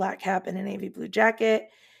wore a flat cap and a navy blue jacket.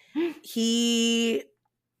 He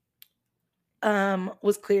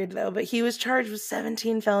was cleared though, but he was charged with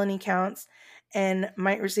 17 felony counts and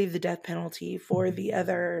might receive the death penalty for the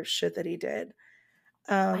other shit that he did.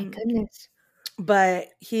 My goodness. But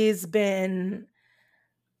he has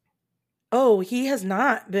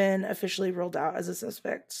not been officially ruled out as a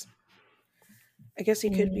suspect. I guess he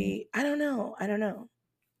could be, I don't know.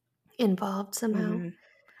 Involved somehow.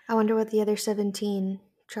 I wonder what the other 17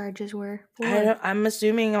 charges were for. I'm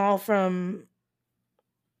assuming all from.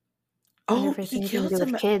 Oh, he killed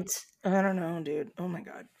some kids. I don't know, dude. Oh my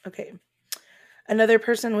god. Okay. Another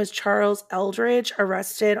person was Charles Eldridge,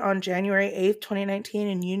 arrested on January 8th, 2019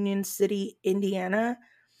 in Union City, Indiana,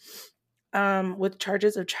 with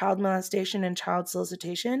charges of child molestation and child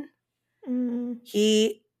solicitation.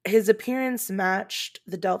 His appearance matched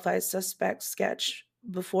the Delphi suspect sketch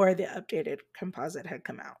before the updated composite had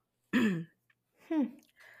come out.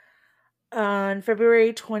 On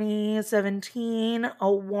February 2017,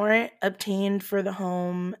 a warrant obtained for the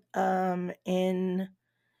home in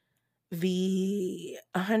the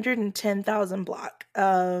 110,000 block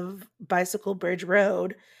of Bicycle Bridge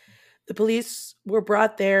Road. The police were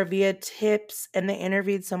brought there via tips and they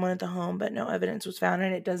interviewed someone at the home, but no evidence was found,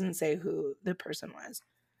 and it doesn't say who the person was.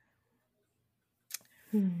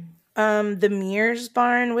 The Mears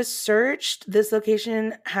barn was searched. This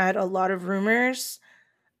location had a lot of rumors,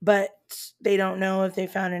 but they don't know if they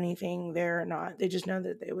found anything there or not. They just know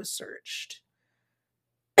that it was searched.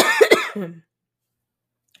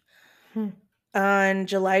 On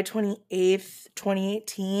July 28th,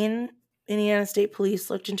 2018, Indiana State Police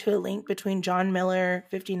looked into a link between John Miller,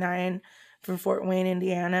 59, from Fort Wayne,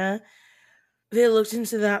 Indiana. They looked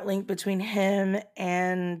into that link between him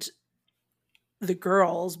and the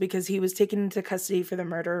girls because he was taken into custody for the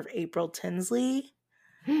murder of April Tinsley.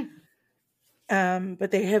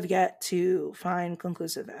 But they have yet to find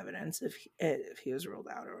conclusive evidence if he was ruled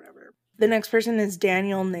out or whatever. The next person is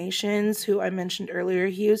Daniel Nations, who I mentioned earlier.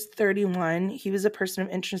 He was 31. He was a person of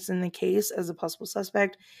interest in the case as a possible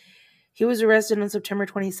suspect. He was arrested on September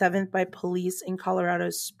 27th by police in Colorado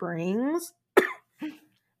Springs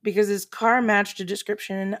because his car matched a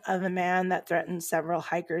description of a man that threatened several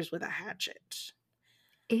hikers with a hatchet.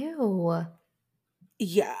 Ew.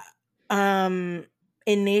 Yeah.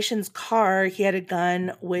 In Nation's car, he had a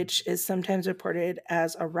gun, which is sometimes reported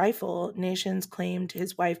as a rifle. Nations claimed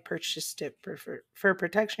his wife purchased it for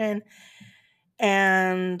protection.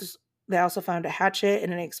 And they also found a hatchet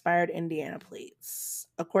and an expired Indiana plates.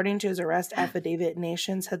 According to his arrest affidavit,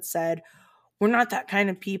 Nations had said, "We're not that kind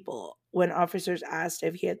of people," when officers asked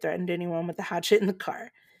if he had threatened anyone with a hatchet in the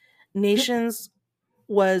car. Nations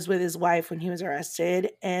was with his wife when he was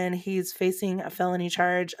arrested, and he's facing a felony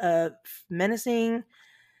charge of menacing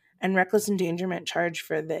and reckless endangerment charge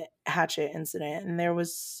for the hatchet incident, and there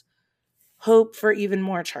was hope for even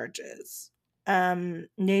more charges.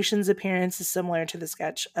 Nation's appearance is similar to the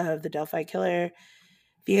sketch of the Delphi killer.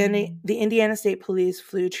 The Indiana State Police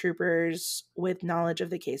flew troopers with knowledge of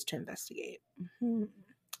the case to investigate.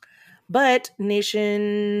 But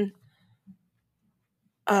Nation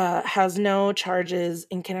has no charges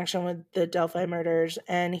in connection with the Delphi murders,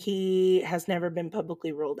 and he has never been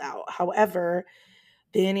publicly ruled out. However,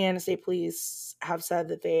 the Indiana State Police have said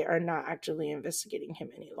that they are not actively investigating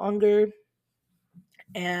him any longer.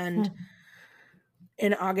 And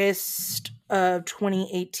in August of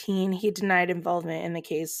 2018, he denied involvement in the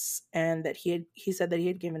case and that he said that he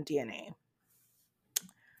had given DNA.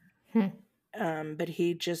 But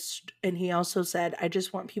he also said, "I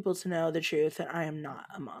just want people to know the truth that I am not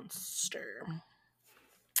a monster."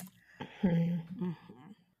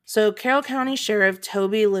 So Carroll County Sheriff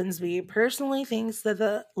Toby Linsby personally thinks that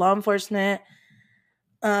the law enforcement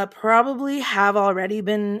probably have already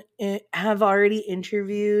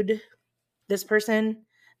interviewed this person,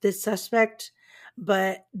 this suspect,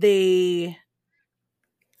 but they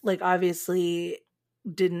obviously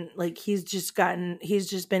didn't. He's just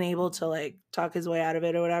been able to talk his way out of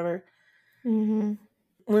it or whatever.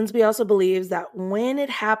 Linsby also believes that when it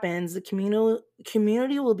happens, the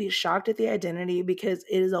community will be shocked at the identity because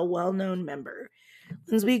it is a well-known member.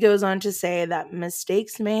 Linsby goes on to say that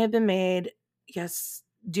mistakes may have been made, yes,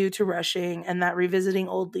 due to rushing, and that revisiting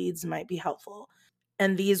old leads might be helpful.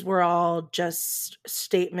 And these were all just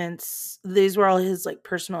statements. These were all his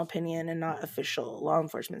personal opinion and not official law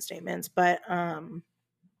enforcement statements. But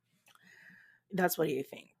that's what he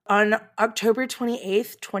thinks. On October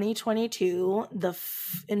 28th, 2022, the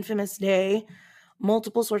infamous day,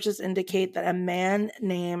 multiple sources indicate that a man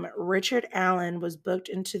named Richard Allen was booked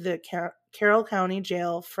into the Carroll County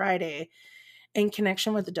Jail Friday in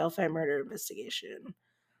connection with the Delphi murder investigation.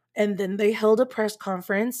 And then they held a press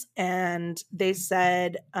conference and they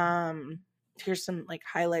said here's some like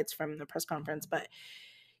highlights from the press conference, but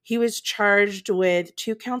he was charged with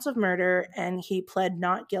 2 counts of murder and he pled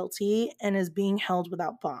not guilty and is being held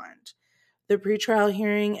without bond. The pretrial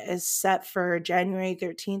hearing is set for January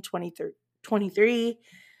 13th, 2023,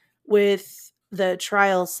 with the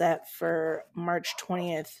trial set for March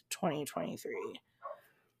 20th, 2023.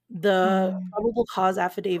 The probable cause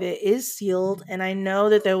affidavit is sealed, and I know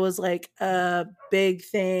that there was like a big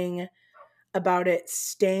thing about it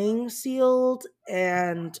staying sealed,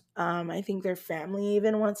 and I think their family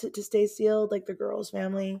even wants it to stay sealed, like the girl's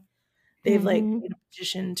family. They've like made a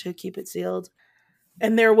petition to keep it sealed.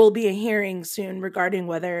 And there will be a hearing soon regarding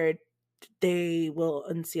whether they will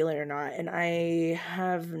unseal it or not. And I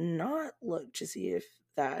have not looked to see if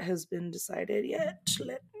that has been decided yet.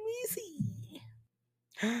 Let me see.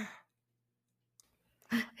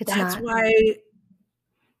 It's That's not. why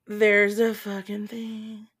there's a fucking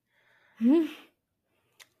thing.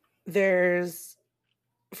 There's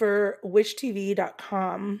for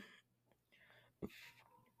witchtv.com.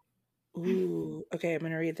 Ooh, okay, I'm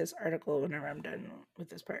gonna read this article whenever I'm done with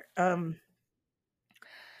this part.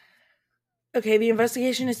 Okay, the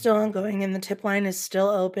investigation is still ongoing and the tip line is still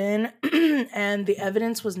open, and the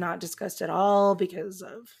evidence was not discussed at all because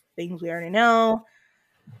of things we already know.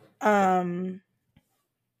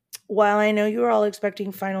 While I know you are all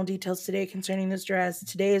expecting final details today concerning this dress,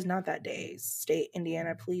 today is not that day, State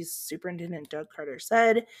Indiana Police Superintendent Doug Carter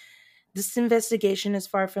said. This investigation is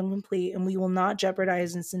far from complete, and we will not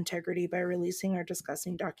jeopardize its integrity by releasing or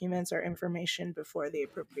discussing documents or information before the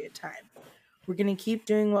appropriate time. We're going to keep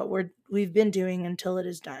doing what we've been doing until it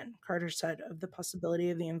is done, Carter said of the possibility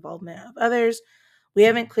of the involvement of others. We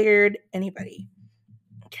haven't cleared anybody.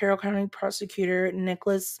 Carroll County Prosecutor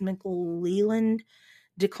Nicholas McLeland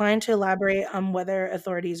declined to elaborate on whether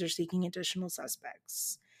authorities are seeking additional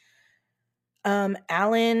suspects.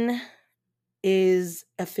 Allen is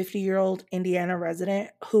a 50-year-old Indiana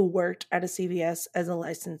resident who worked at a CVS as a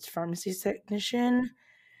licensed pharmacy technician.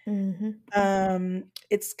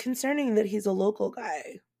 It's concerning that he's a local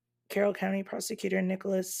guy, Carroll County Prosecutor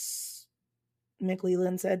Nicholas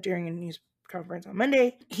McLeland said during a news conference on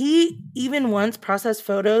Monday. He even once processed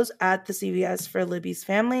photos at the CVS for Libby's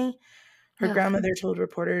family, her grandmother told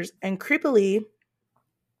reporters, and creepily,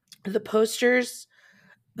 the posters,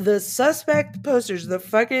 the suspect posters, the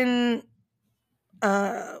fucking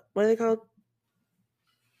what are they called?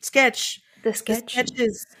 The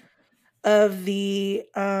sketches of the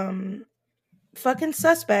fucking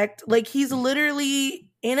suspect, like he's literally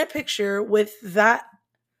in a picture with that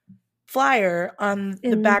flyer on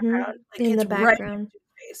the background, like in it's the background. right in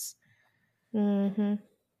his face.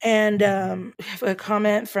 And a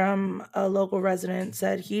comment from a local resident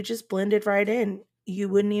said he just blended right in. You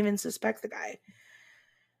wouldn't even suspect the guy.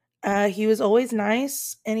 He was always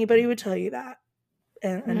nice. Anybody would tell you that.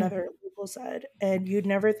 And another local said, and you'd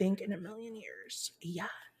never think in a million years. Yeah,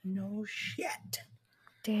 no shit.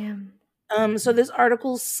 Damn. So this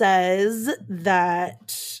article says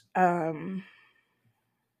that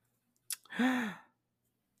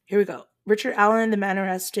here we go. Richard Allen, the man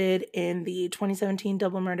arrested in the 2017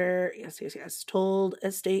 double murder, yes, told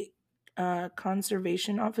a state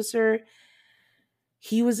conservation officer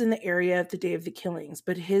he was in the area at the day of the killings,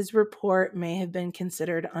 but his report may have been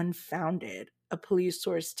considered unfounded, a police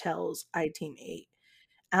source tells iTeam 8.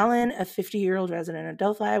 Allen, a 50-year-old resident of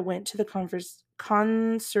Delphi, went to the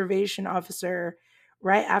conservation officer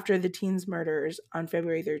right after the teens' murders on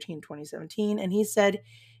February 13, 2017, and he said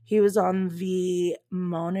he was on the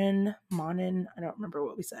Monin, I don't remember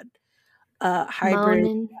what we said,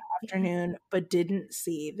 hybrid afternoon, but didn't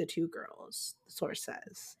see the 2 girls, the source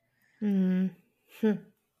says.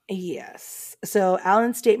 Yes. So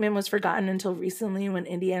Allen's statement was forgotten until recently when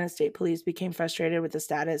Indiana State Police became frustrated with the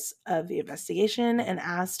status of the investigation and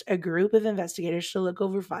asked a group of investigators to look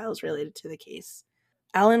over files related to the case.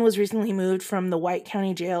 Allen was recently moved from the White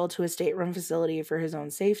County Jail to a state-run facility for his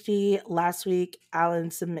own safety. Last week,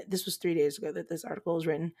 this was 3 days ago that this article was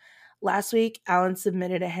written. Last week, Allen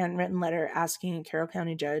submitted a handwritten letter asking a Carroll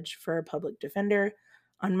County judge for a public defender.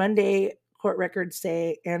 On Monday, court records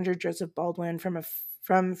say Andrew Joseph Baldwin from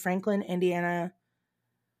Franklin, Indiana,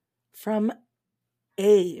 from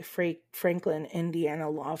a Franklin, Indiana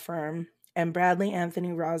law firm, and Bradley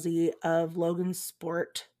Anthony Rossi of Logan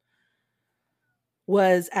Sport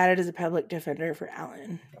was added as a public defender for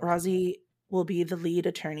Allen. Rossi will be the lead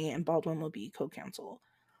attorney and Baldwin will be co-counsel.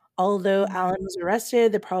 Although Allen was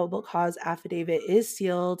arrested, the probable cause affidavit is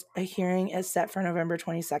sealed. A hearing is set for November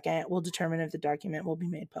 22nd. We'll determine if the document will be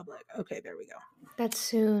made public. Okay, there we go. That's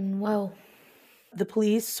soon. Whoa. The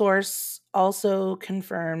police source also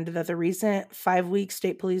confirmed that the recent 5-week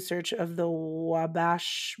state police search of the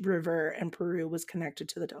Wabash River in Peru was connected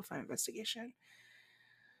to the Delphi investigation.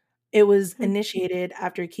 It was initiated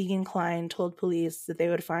after Keegan Kline told police that they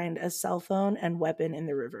would find a cell phone and weapon in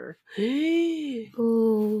the river.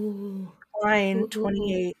 Ooh. Kline, Ooh.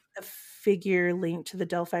 28, a figure linked to the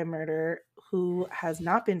Delphi murder, who has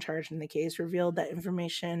not been charged in the case, revealed that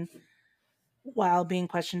information while being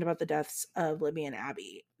questioned about the deaths of Libby and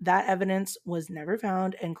Abby. That evidence was never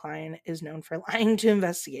found, and Kline is known for lying to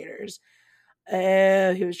investigators.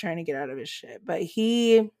 He was trying to get out of his shit. But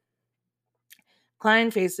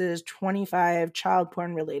Kline faces 25 child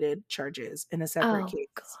porn related charges in a separate case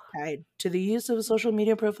tied to the use of a social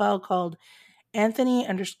media profile called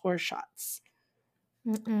Anthony_Shots.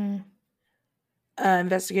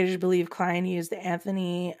 Investigators believe Kline used the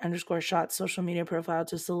Anthony_Shots social media profile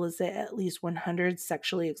to solicit at least 100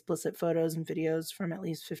 sexually explicit photos and videos from at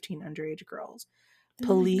least 15 underage girls.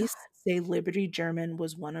 Police say Liberty German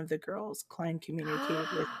was one of the girls Kline communicated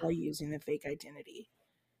with while using the fake identity.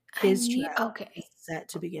 His trial is set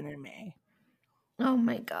to begin in May. Oh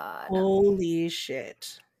my God. Holy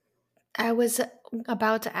shit. I was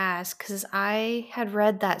about to ask because I had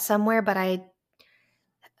read that somewhere, but I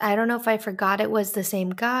don't know if I forgot it was the same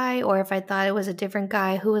guy or if I thought it was a different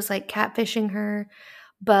guy who was like catfishing her.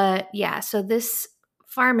 But yeah, so this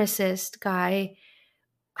pharmacist guy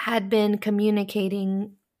had been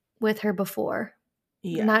communicating with her before.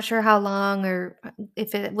 Yes. Not sure how long or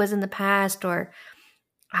if it was in the past or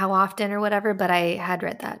how often or whatever, but I had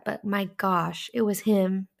read that. But my gosh, it was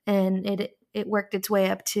him, and it worked its way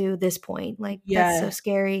up to this point. Like, that's so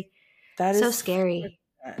scary. That so is scary.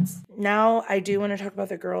 Now, I do want to talk about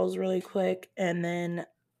the girls really quick, and then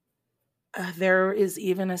there is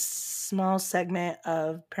even a small segment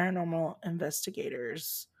of paranormal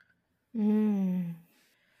investigators.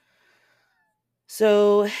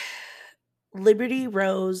 So, Liberty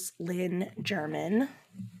Rose Lynn German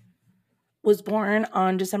was born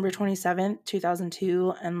on December 27th,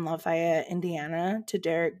 2002 in Lafayette, Indiana, to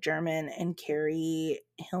Derek German and Carrie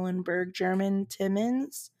Hillenberg German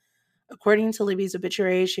Timmons. According to Libby's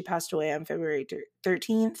obituary, she passed away on February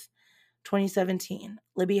 13th, 2017.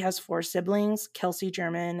 Libby has 4 siblings: Kelsey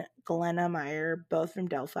German, Glenna Meyer, both from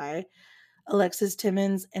Delphi, Alexis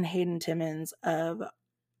Timmons, and Hayden Timmons of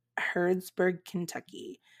Herdsburg,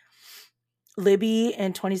 Kentucky. Libby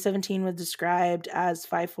in 2017 was described as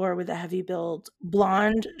 5'4" with a heavy build,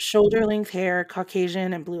 blonde, shoulder-length hair,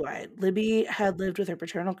 Caucasian, and blue-eyed. Libby had lived with her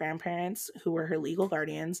paternal grandparents, who were her legal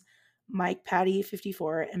guardians, Mike Patty,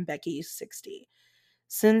 54, and Becky, 60.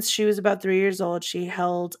 Since she was about 3 years old, she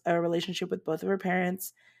held a relationship with both of her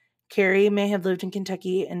parents. Carrie may have lived in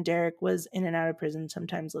Kentucky, and Derek was in and out of prison,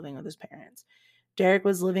 sometimes living with his parents. Derek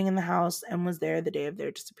was living in the house and was there the day of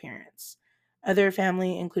their disappearance. Other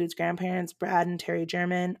family includes grandparents Brad and Terry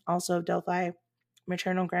German, also of Delphi,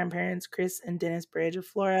 maternal grandparents Chris and Dennis Bridge of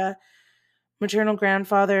Flora, maternal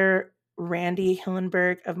grandfather Randy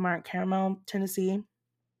Hillenberg of Mount Carmel, Tennessee,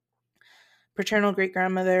 paternal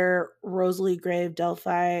great-grandmother Rosalie Gray of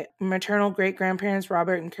Delphi, maternal great-grandparents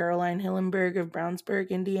Robert and Caroline Hillenberg of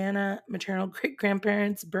Brownsburg, Indiana, maternal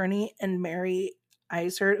great-grandparents Bernie and Mary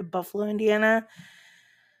Eisert of Buffalo, Indiana,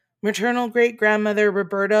 maternal great-grandmother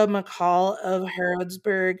Roberta McCall of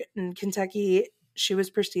Harrodsburg, in Kentucky. She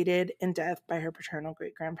was preceded in death by her paternal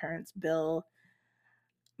great-grandparents Bill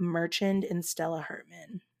Merchant and Stella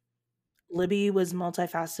Hartman. Libby was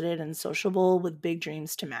multifaceted and sociable with big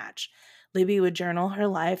dreams to match. Libby would journal her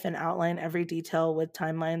life and outline every detail with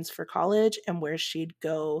timelines for college and where she'd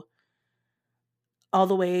go, all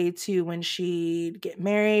the way to when she'd get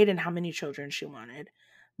married and how many children she wanted.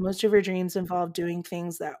 Most of her dreams involved doing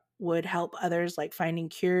things that would help others, like finding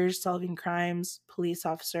cures, solving crimes, police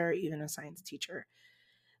officer, even a science teacher.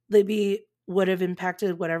 Libby would have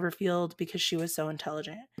impacted whatever field because she was so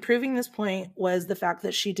intelligent. Proving this point was the fact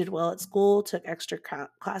that she did well at school, took extra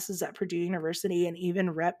classes at Purdue University, and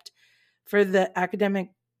even repped for the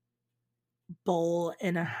academic bowl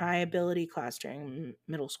in a high ability class during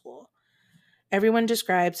middle school. Everyone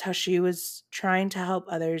describes how she was trying to help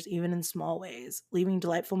others even in small ways, leaving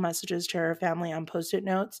delightful messages to her family on Post-it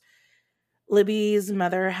notes. Libby's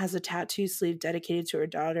mother has a tattoo sleeve dedicated to her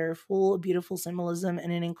daughter, full of beautiful symbolism,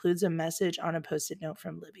 and it includes a message on a Post-it note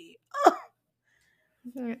from Libby. Oh!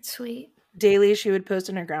 That's sweet. Daily, she would post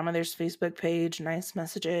on her grandmother's Facebook page nice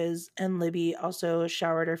messages, and Libby also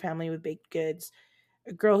showered her family with baked goods.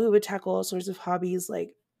 A girl who would tackle all sorts of hobbies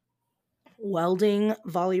like welding,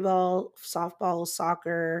 volleyball, softball,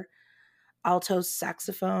 soccer, alto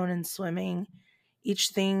saxophone, and swimming. Each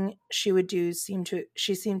thing she would do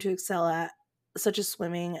she seemed to excel at. such as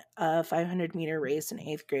swimming a 500-meter race in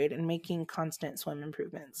 8th grade and making constant swim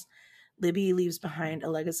improvements. Libby leaves behind a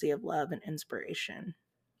legacy of love and inspiration.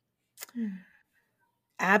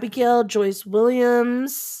 Abigail Joyce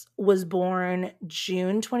Williams was born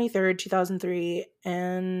June 23rd, 2003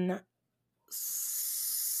 in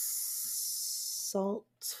Sault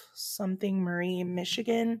Ste. Marie,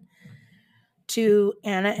 Michigan, to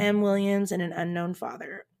Anna M. Williams and an unknown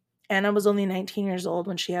father. Anna was only 19 years old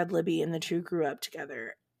when she had Libby, and the two grew up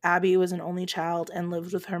together. Abby was an only child and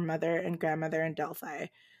lived with her mother and grandmother in Delphi.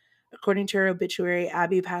 According to her obituary,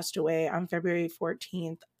 Abby passed away on February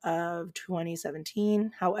 14th of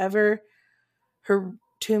 2017. However, her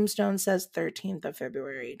tombstone says 13th of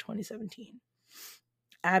February 2017.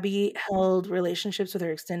 Abby held relationships with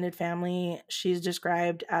her extended family. She's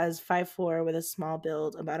described as 5'4" with a small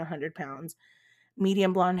build, about 100 pounds,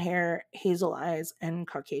 medium blonde hair, hazel eyes, and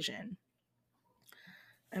Caucasian.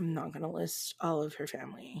 I'm not going to list all of her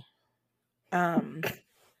family. I'm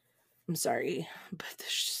sorry, but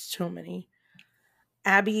there's just so many.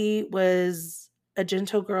 Abby was a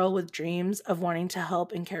gentle girl with dreams of wanting to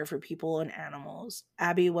help and care for people and animals.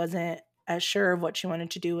 Abby wasn't as sure of what she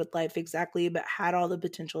wanted to do with life exactly, but had all the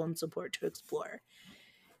potential and support to explore.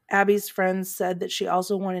 Abby's friends said that she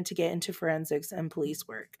also wanted to get into forensics and police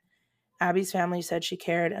work. Abby's family said she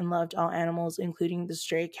cared and loved all animals, including the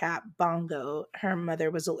stray cat Bongo her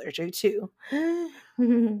mother was allergic to.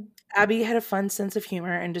 Abby had a fun sense of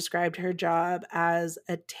humor and described her job as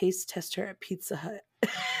a taste tester at Pizza Hut.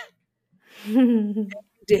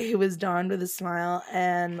 Day was dawned with a smile,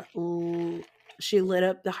 and she lit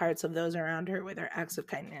up the hearts of those around her with her acts of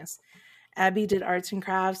kindness. Abby did arts and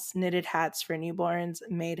crafts, knitted hats for newborns,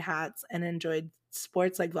 made hats, and enjoyed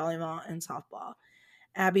sports like volleyball and softball.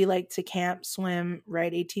 Abby liked to camp, swim,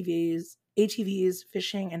 ride ATVs,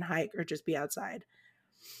 fishing, and hike, or just be outside.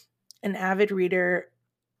 An avid reader,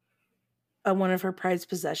 one of her prized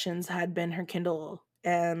possessions had been her Kindle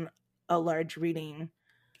and a large reading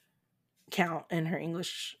count in her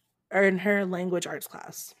English or in her language arts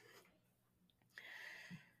class.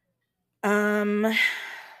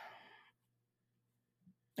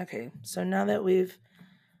 Okay, so now that we've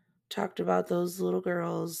talked about those little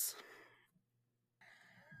girls,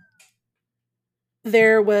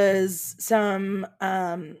 there was some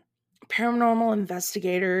paranormal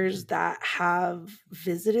investigators that have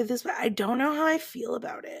visited this, but I don't know how I feel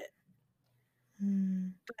about it.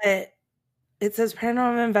 But it says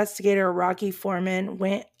paranormal investigator Rocky Foreman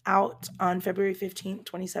went out on February 15th,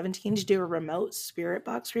 2017 to do a remote spirit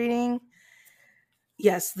box reading.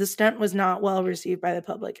 Yes, the stunt was not well received by the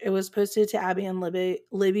public. It was posted to Abby and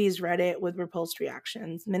Libby's Reddit with repulsed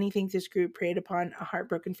reactions. Many think this group preyed upon a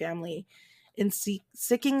heartbroken family and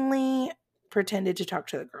sickeningly pretended to talk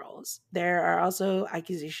to the girls. There are also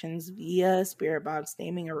accusations via spirit box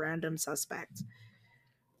naming a random suspect.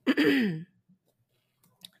 Damn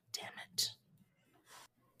it.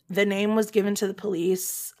 The name was given to the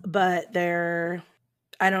police, but I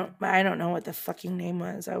don't know what the fucking name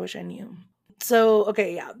was. I wish I knew. So,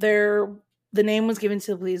 okay, yeah, the name was given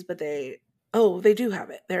to the police, but they do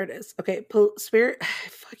have it. There it is. Okay, Spirit, I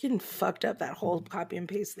fucking fucked up that whole copy and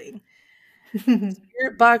paste thing.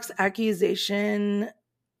 Spirit box accusation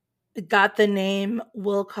got the name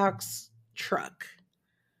Wilcox Truck.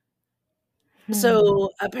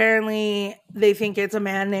 So apparently they think it's a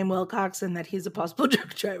man named Wilcox and that he's a possible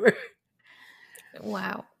truck driver.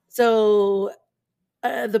 Wow. So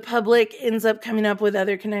the public ends up coming up with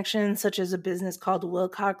other connections, such as a business called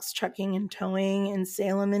Wilcox Trucking and Towing in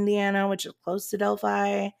Salem, Indiana, which is close to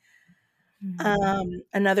Delphi.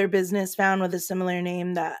 Another business found with a similar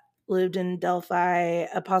name that lived in Delphi,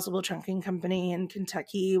 a possible trucking company in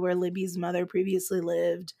Kentucky where Libby's mother previously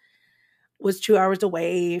lived, was 2 hours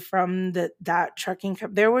away from that trucking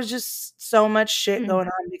company. There was just so much shit going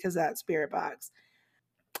on because of that spirit box.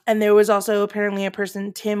 And there was also apparently a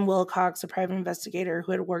person, Tim Wilcox, a private investigator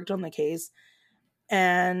who had worked on the case.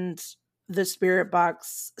 And the spirit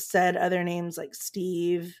box said other names like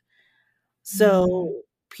Steve. So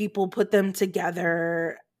people put them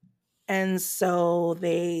together. And so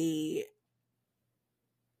there's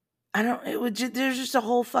just a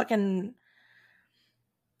whole fucking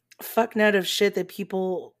fuck nut of shit that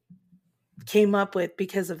people came up with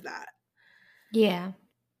because of that. Yeah.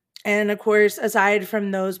 And of course, aside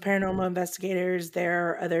from those paranormal investigators, there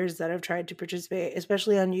are others that have tried to participate,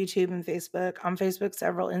 especially on YouTube and Facebook. On Facebook,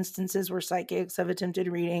 several instances where psychics have attempted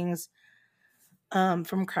readings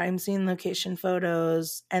from crime scene location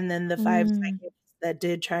photos. And then the 5 psychics that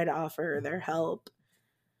did try to offer their help.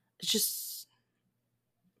 It's just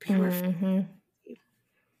pure.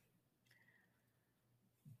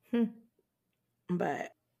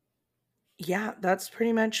 But yeah, that's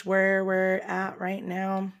pretty much where we're at right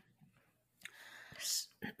now.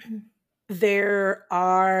 There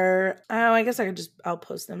are, oh, I guess I'll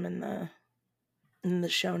post them in the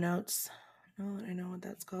show notes. Now that I know what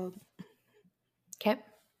that's called. Okay.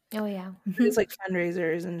 Oh yeah. It's like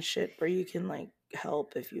fundraisers and shit where you can like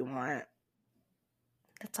help if you want.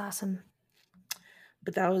 That's awesome.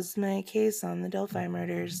 But that was my case on the Delphi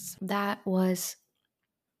murders. That was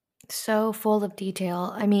so full of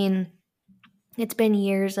detail. I mean, it's been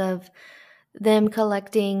years of them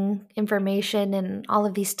collecting information and all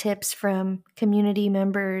of these tips from community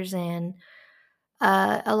members, and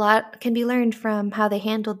a lot can be learned from how they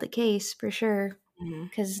handled the case for sure,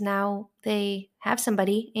 because now they have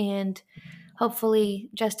somebody and hopefully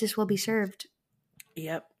justice will be served.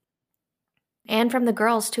 Yep. And from the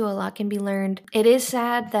girls too, a lot can be learned. It is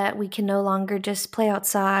sad that we can no longer just play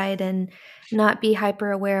outside and not be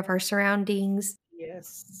hyper aware of our surroundings.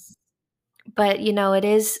 Yes. But it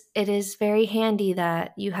is very handy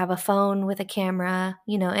that you have a phone with a camera,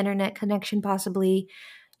 internet connection possibly.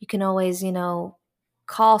 You can always,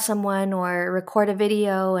 call someone or record a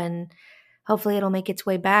video, and hopefully it'll make its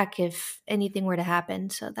way back if anything were to happen.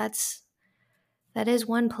 So that is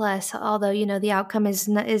one plus, although the outcome is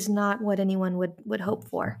not what anyone would hope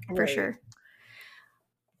for Right. sure.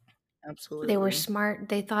 Absolutely. They were smart.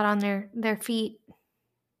 They thought on their feet,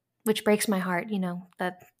 which breaks my heart,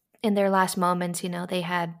 that in their last moments, they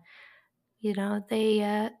had,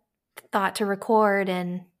 they thought to record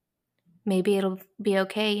and maybe it'll be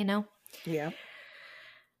okay, Yeah.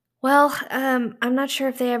 Well, I'm not sure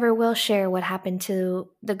if they ever will share what happened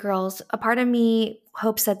to the girls. A part of me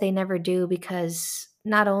hopes that they never do, because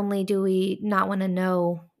not only do we not want to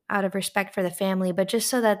know out of respect for the family, but just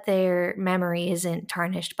so that their memory isn't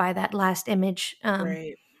tarnished by that last image.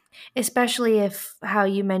 Right. Especially if, how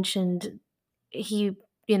you mentioned, he,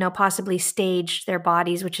 possibly staged their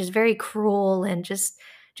bodies, which is very cruel and just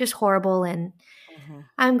horrible. And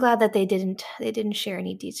I'm glad that they didn't share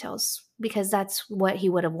any details, because that's what he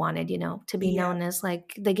would have wanted, to be known as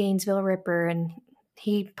like the Gainesville Ripper, and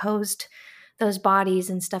he posed those bodies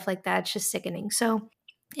and stuff like that. It's just sickening. So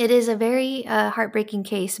it is a very heartbreaking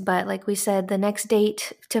case, but like we said, the next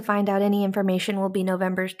date to find out any information will be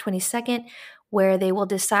November 22nd, where they will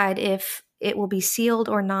decide if it will be sealed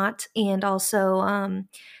or not. And also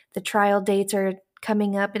the trial dates are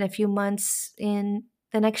coming up in a few months in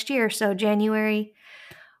the next year. So January,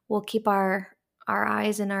 we'll keep our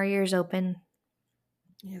eyes and our ears open.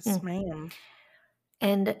 Yes, ma'am.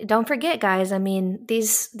 And don't forget, guys, I mean,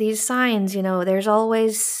 these signs, there's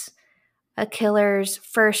always a killer's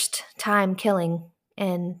first time killing,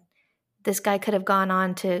 and this guy could have gone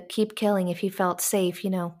on to keep killing if he felt safe,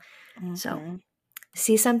 So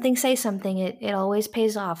see something, say something. It always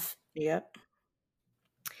pays off. Yep.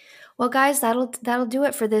 Well, guys, that'll do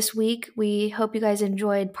it for this week. We hope you guys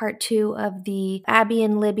enjoyed part 2 of the Abby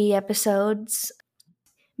and Libby episodes.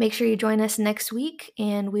 Make sure you join us next week,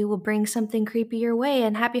 and we will bring something creepy your way.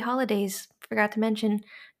 And happy holidays. Forgot to mention,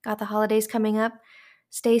 got the holidays coming up.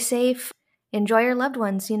 Stay safe. Enjoy your loved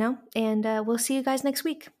ones, and we'll see you guys next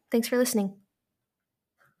week. Thanks for listening.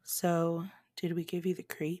 So, did we give you the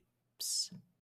creeps?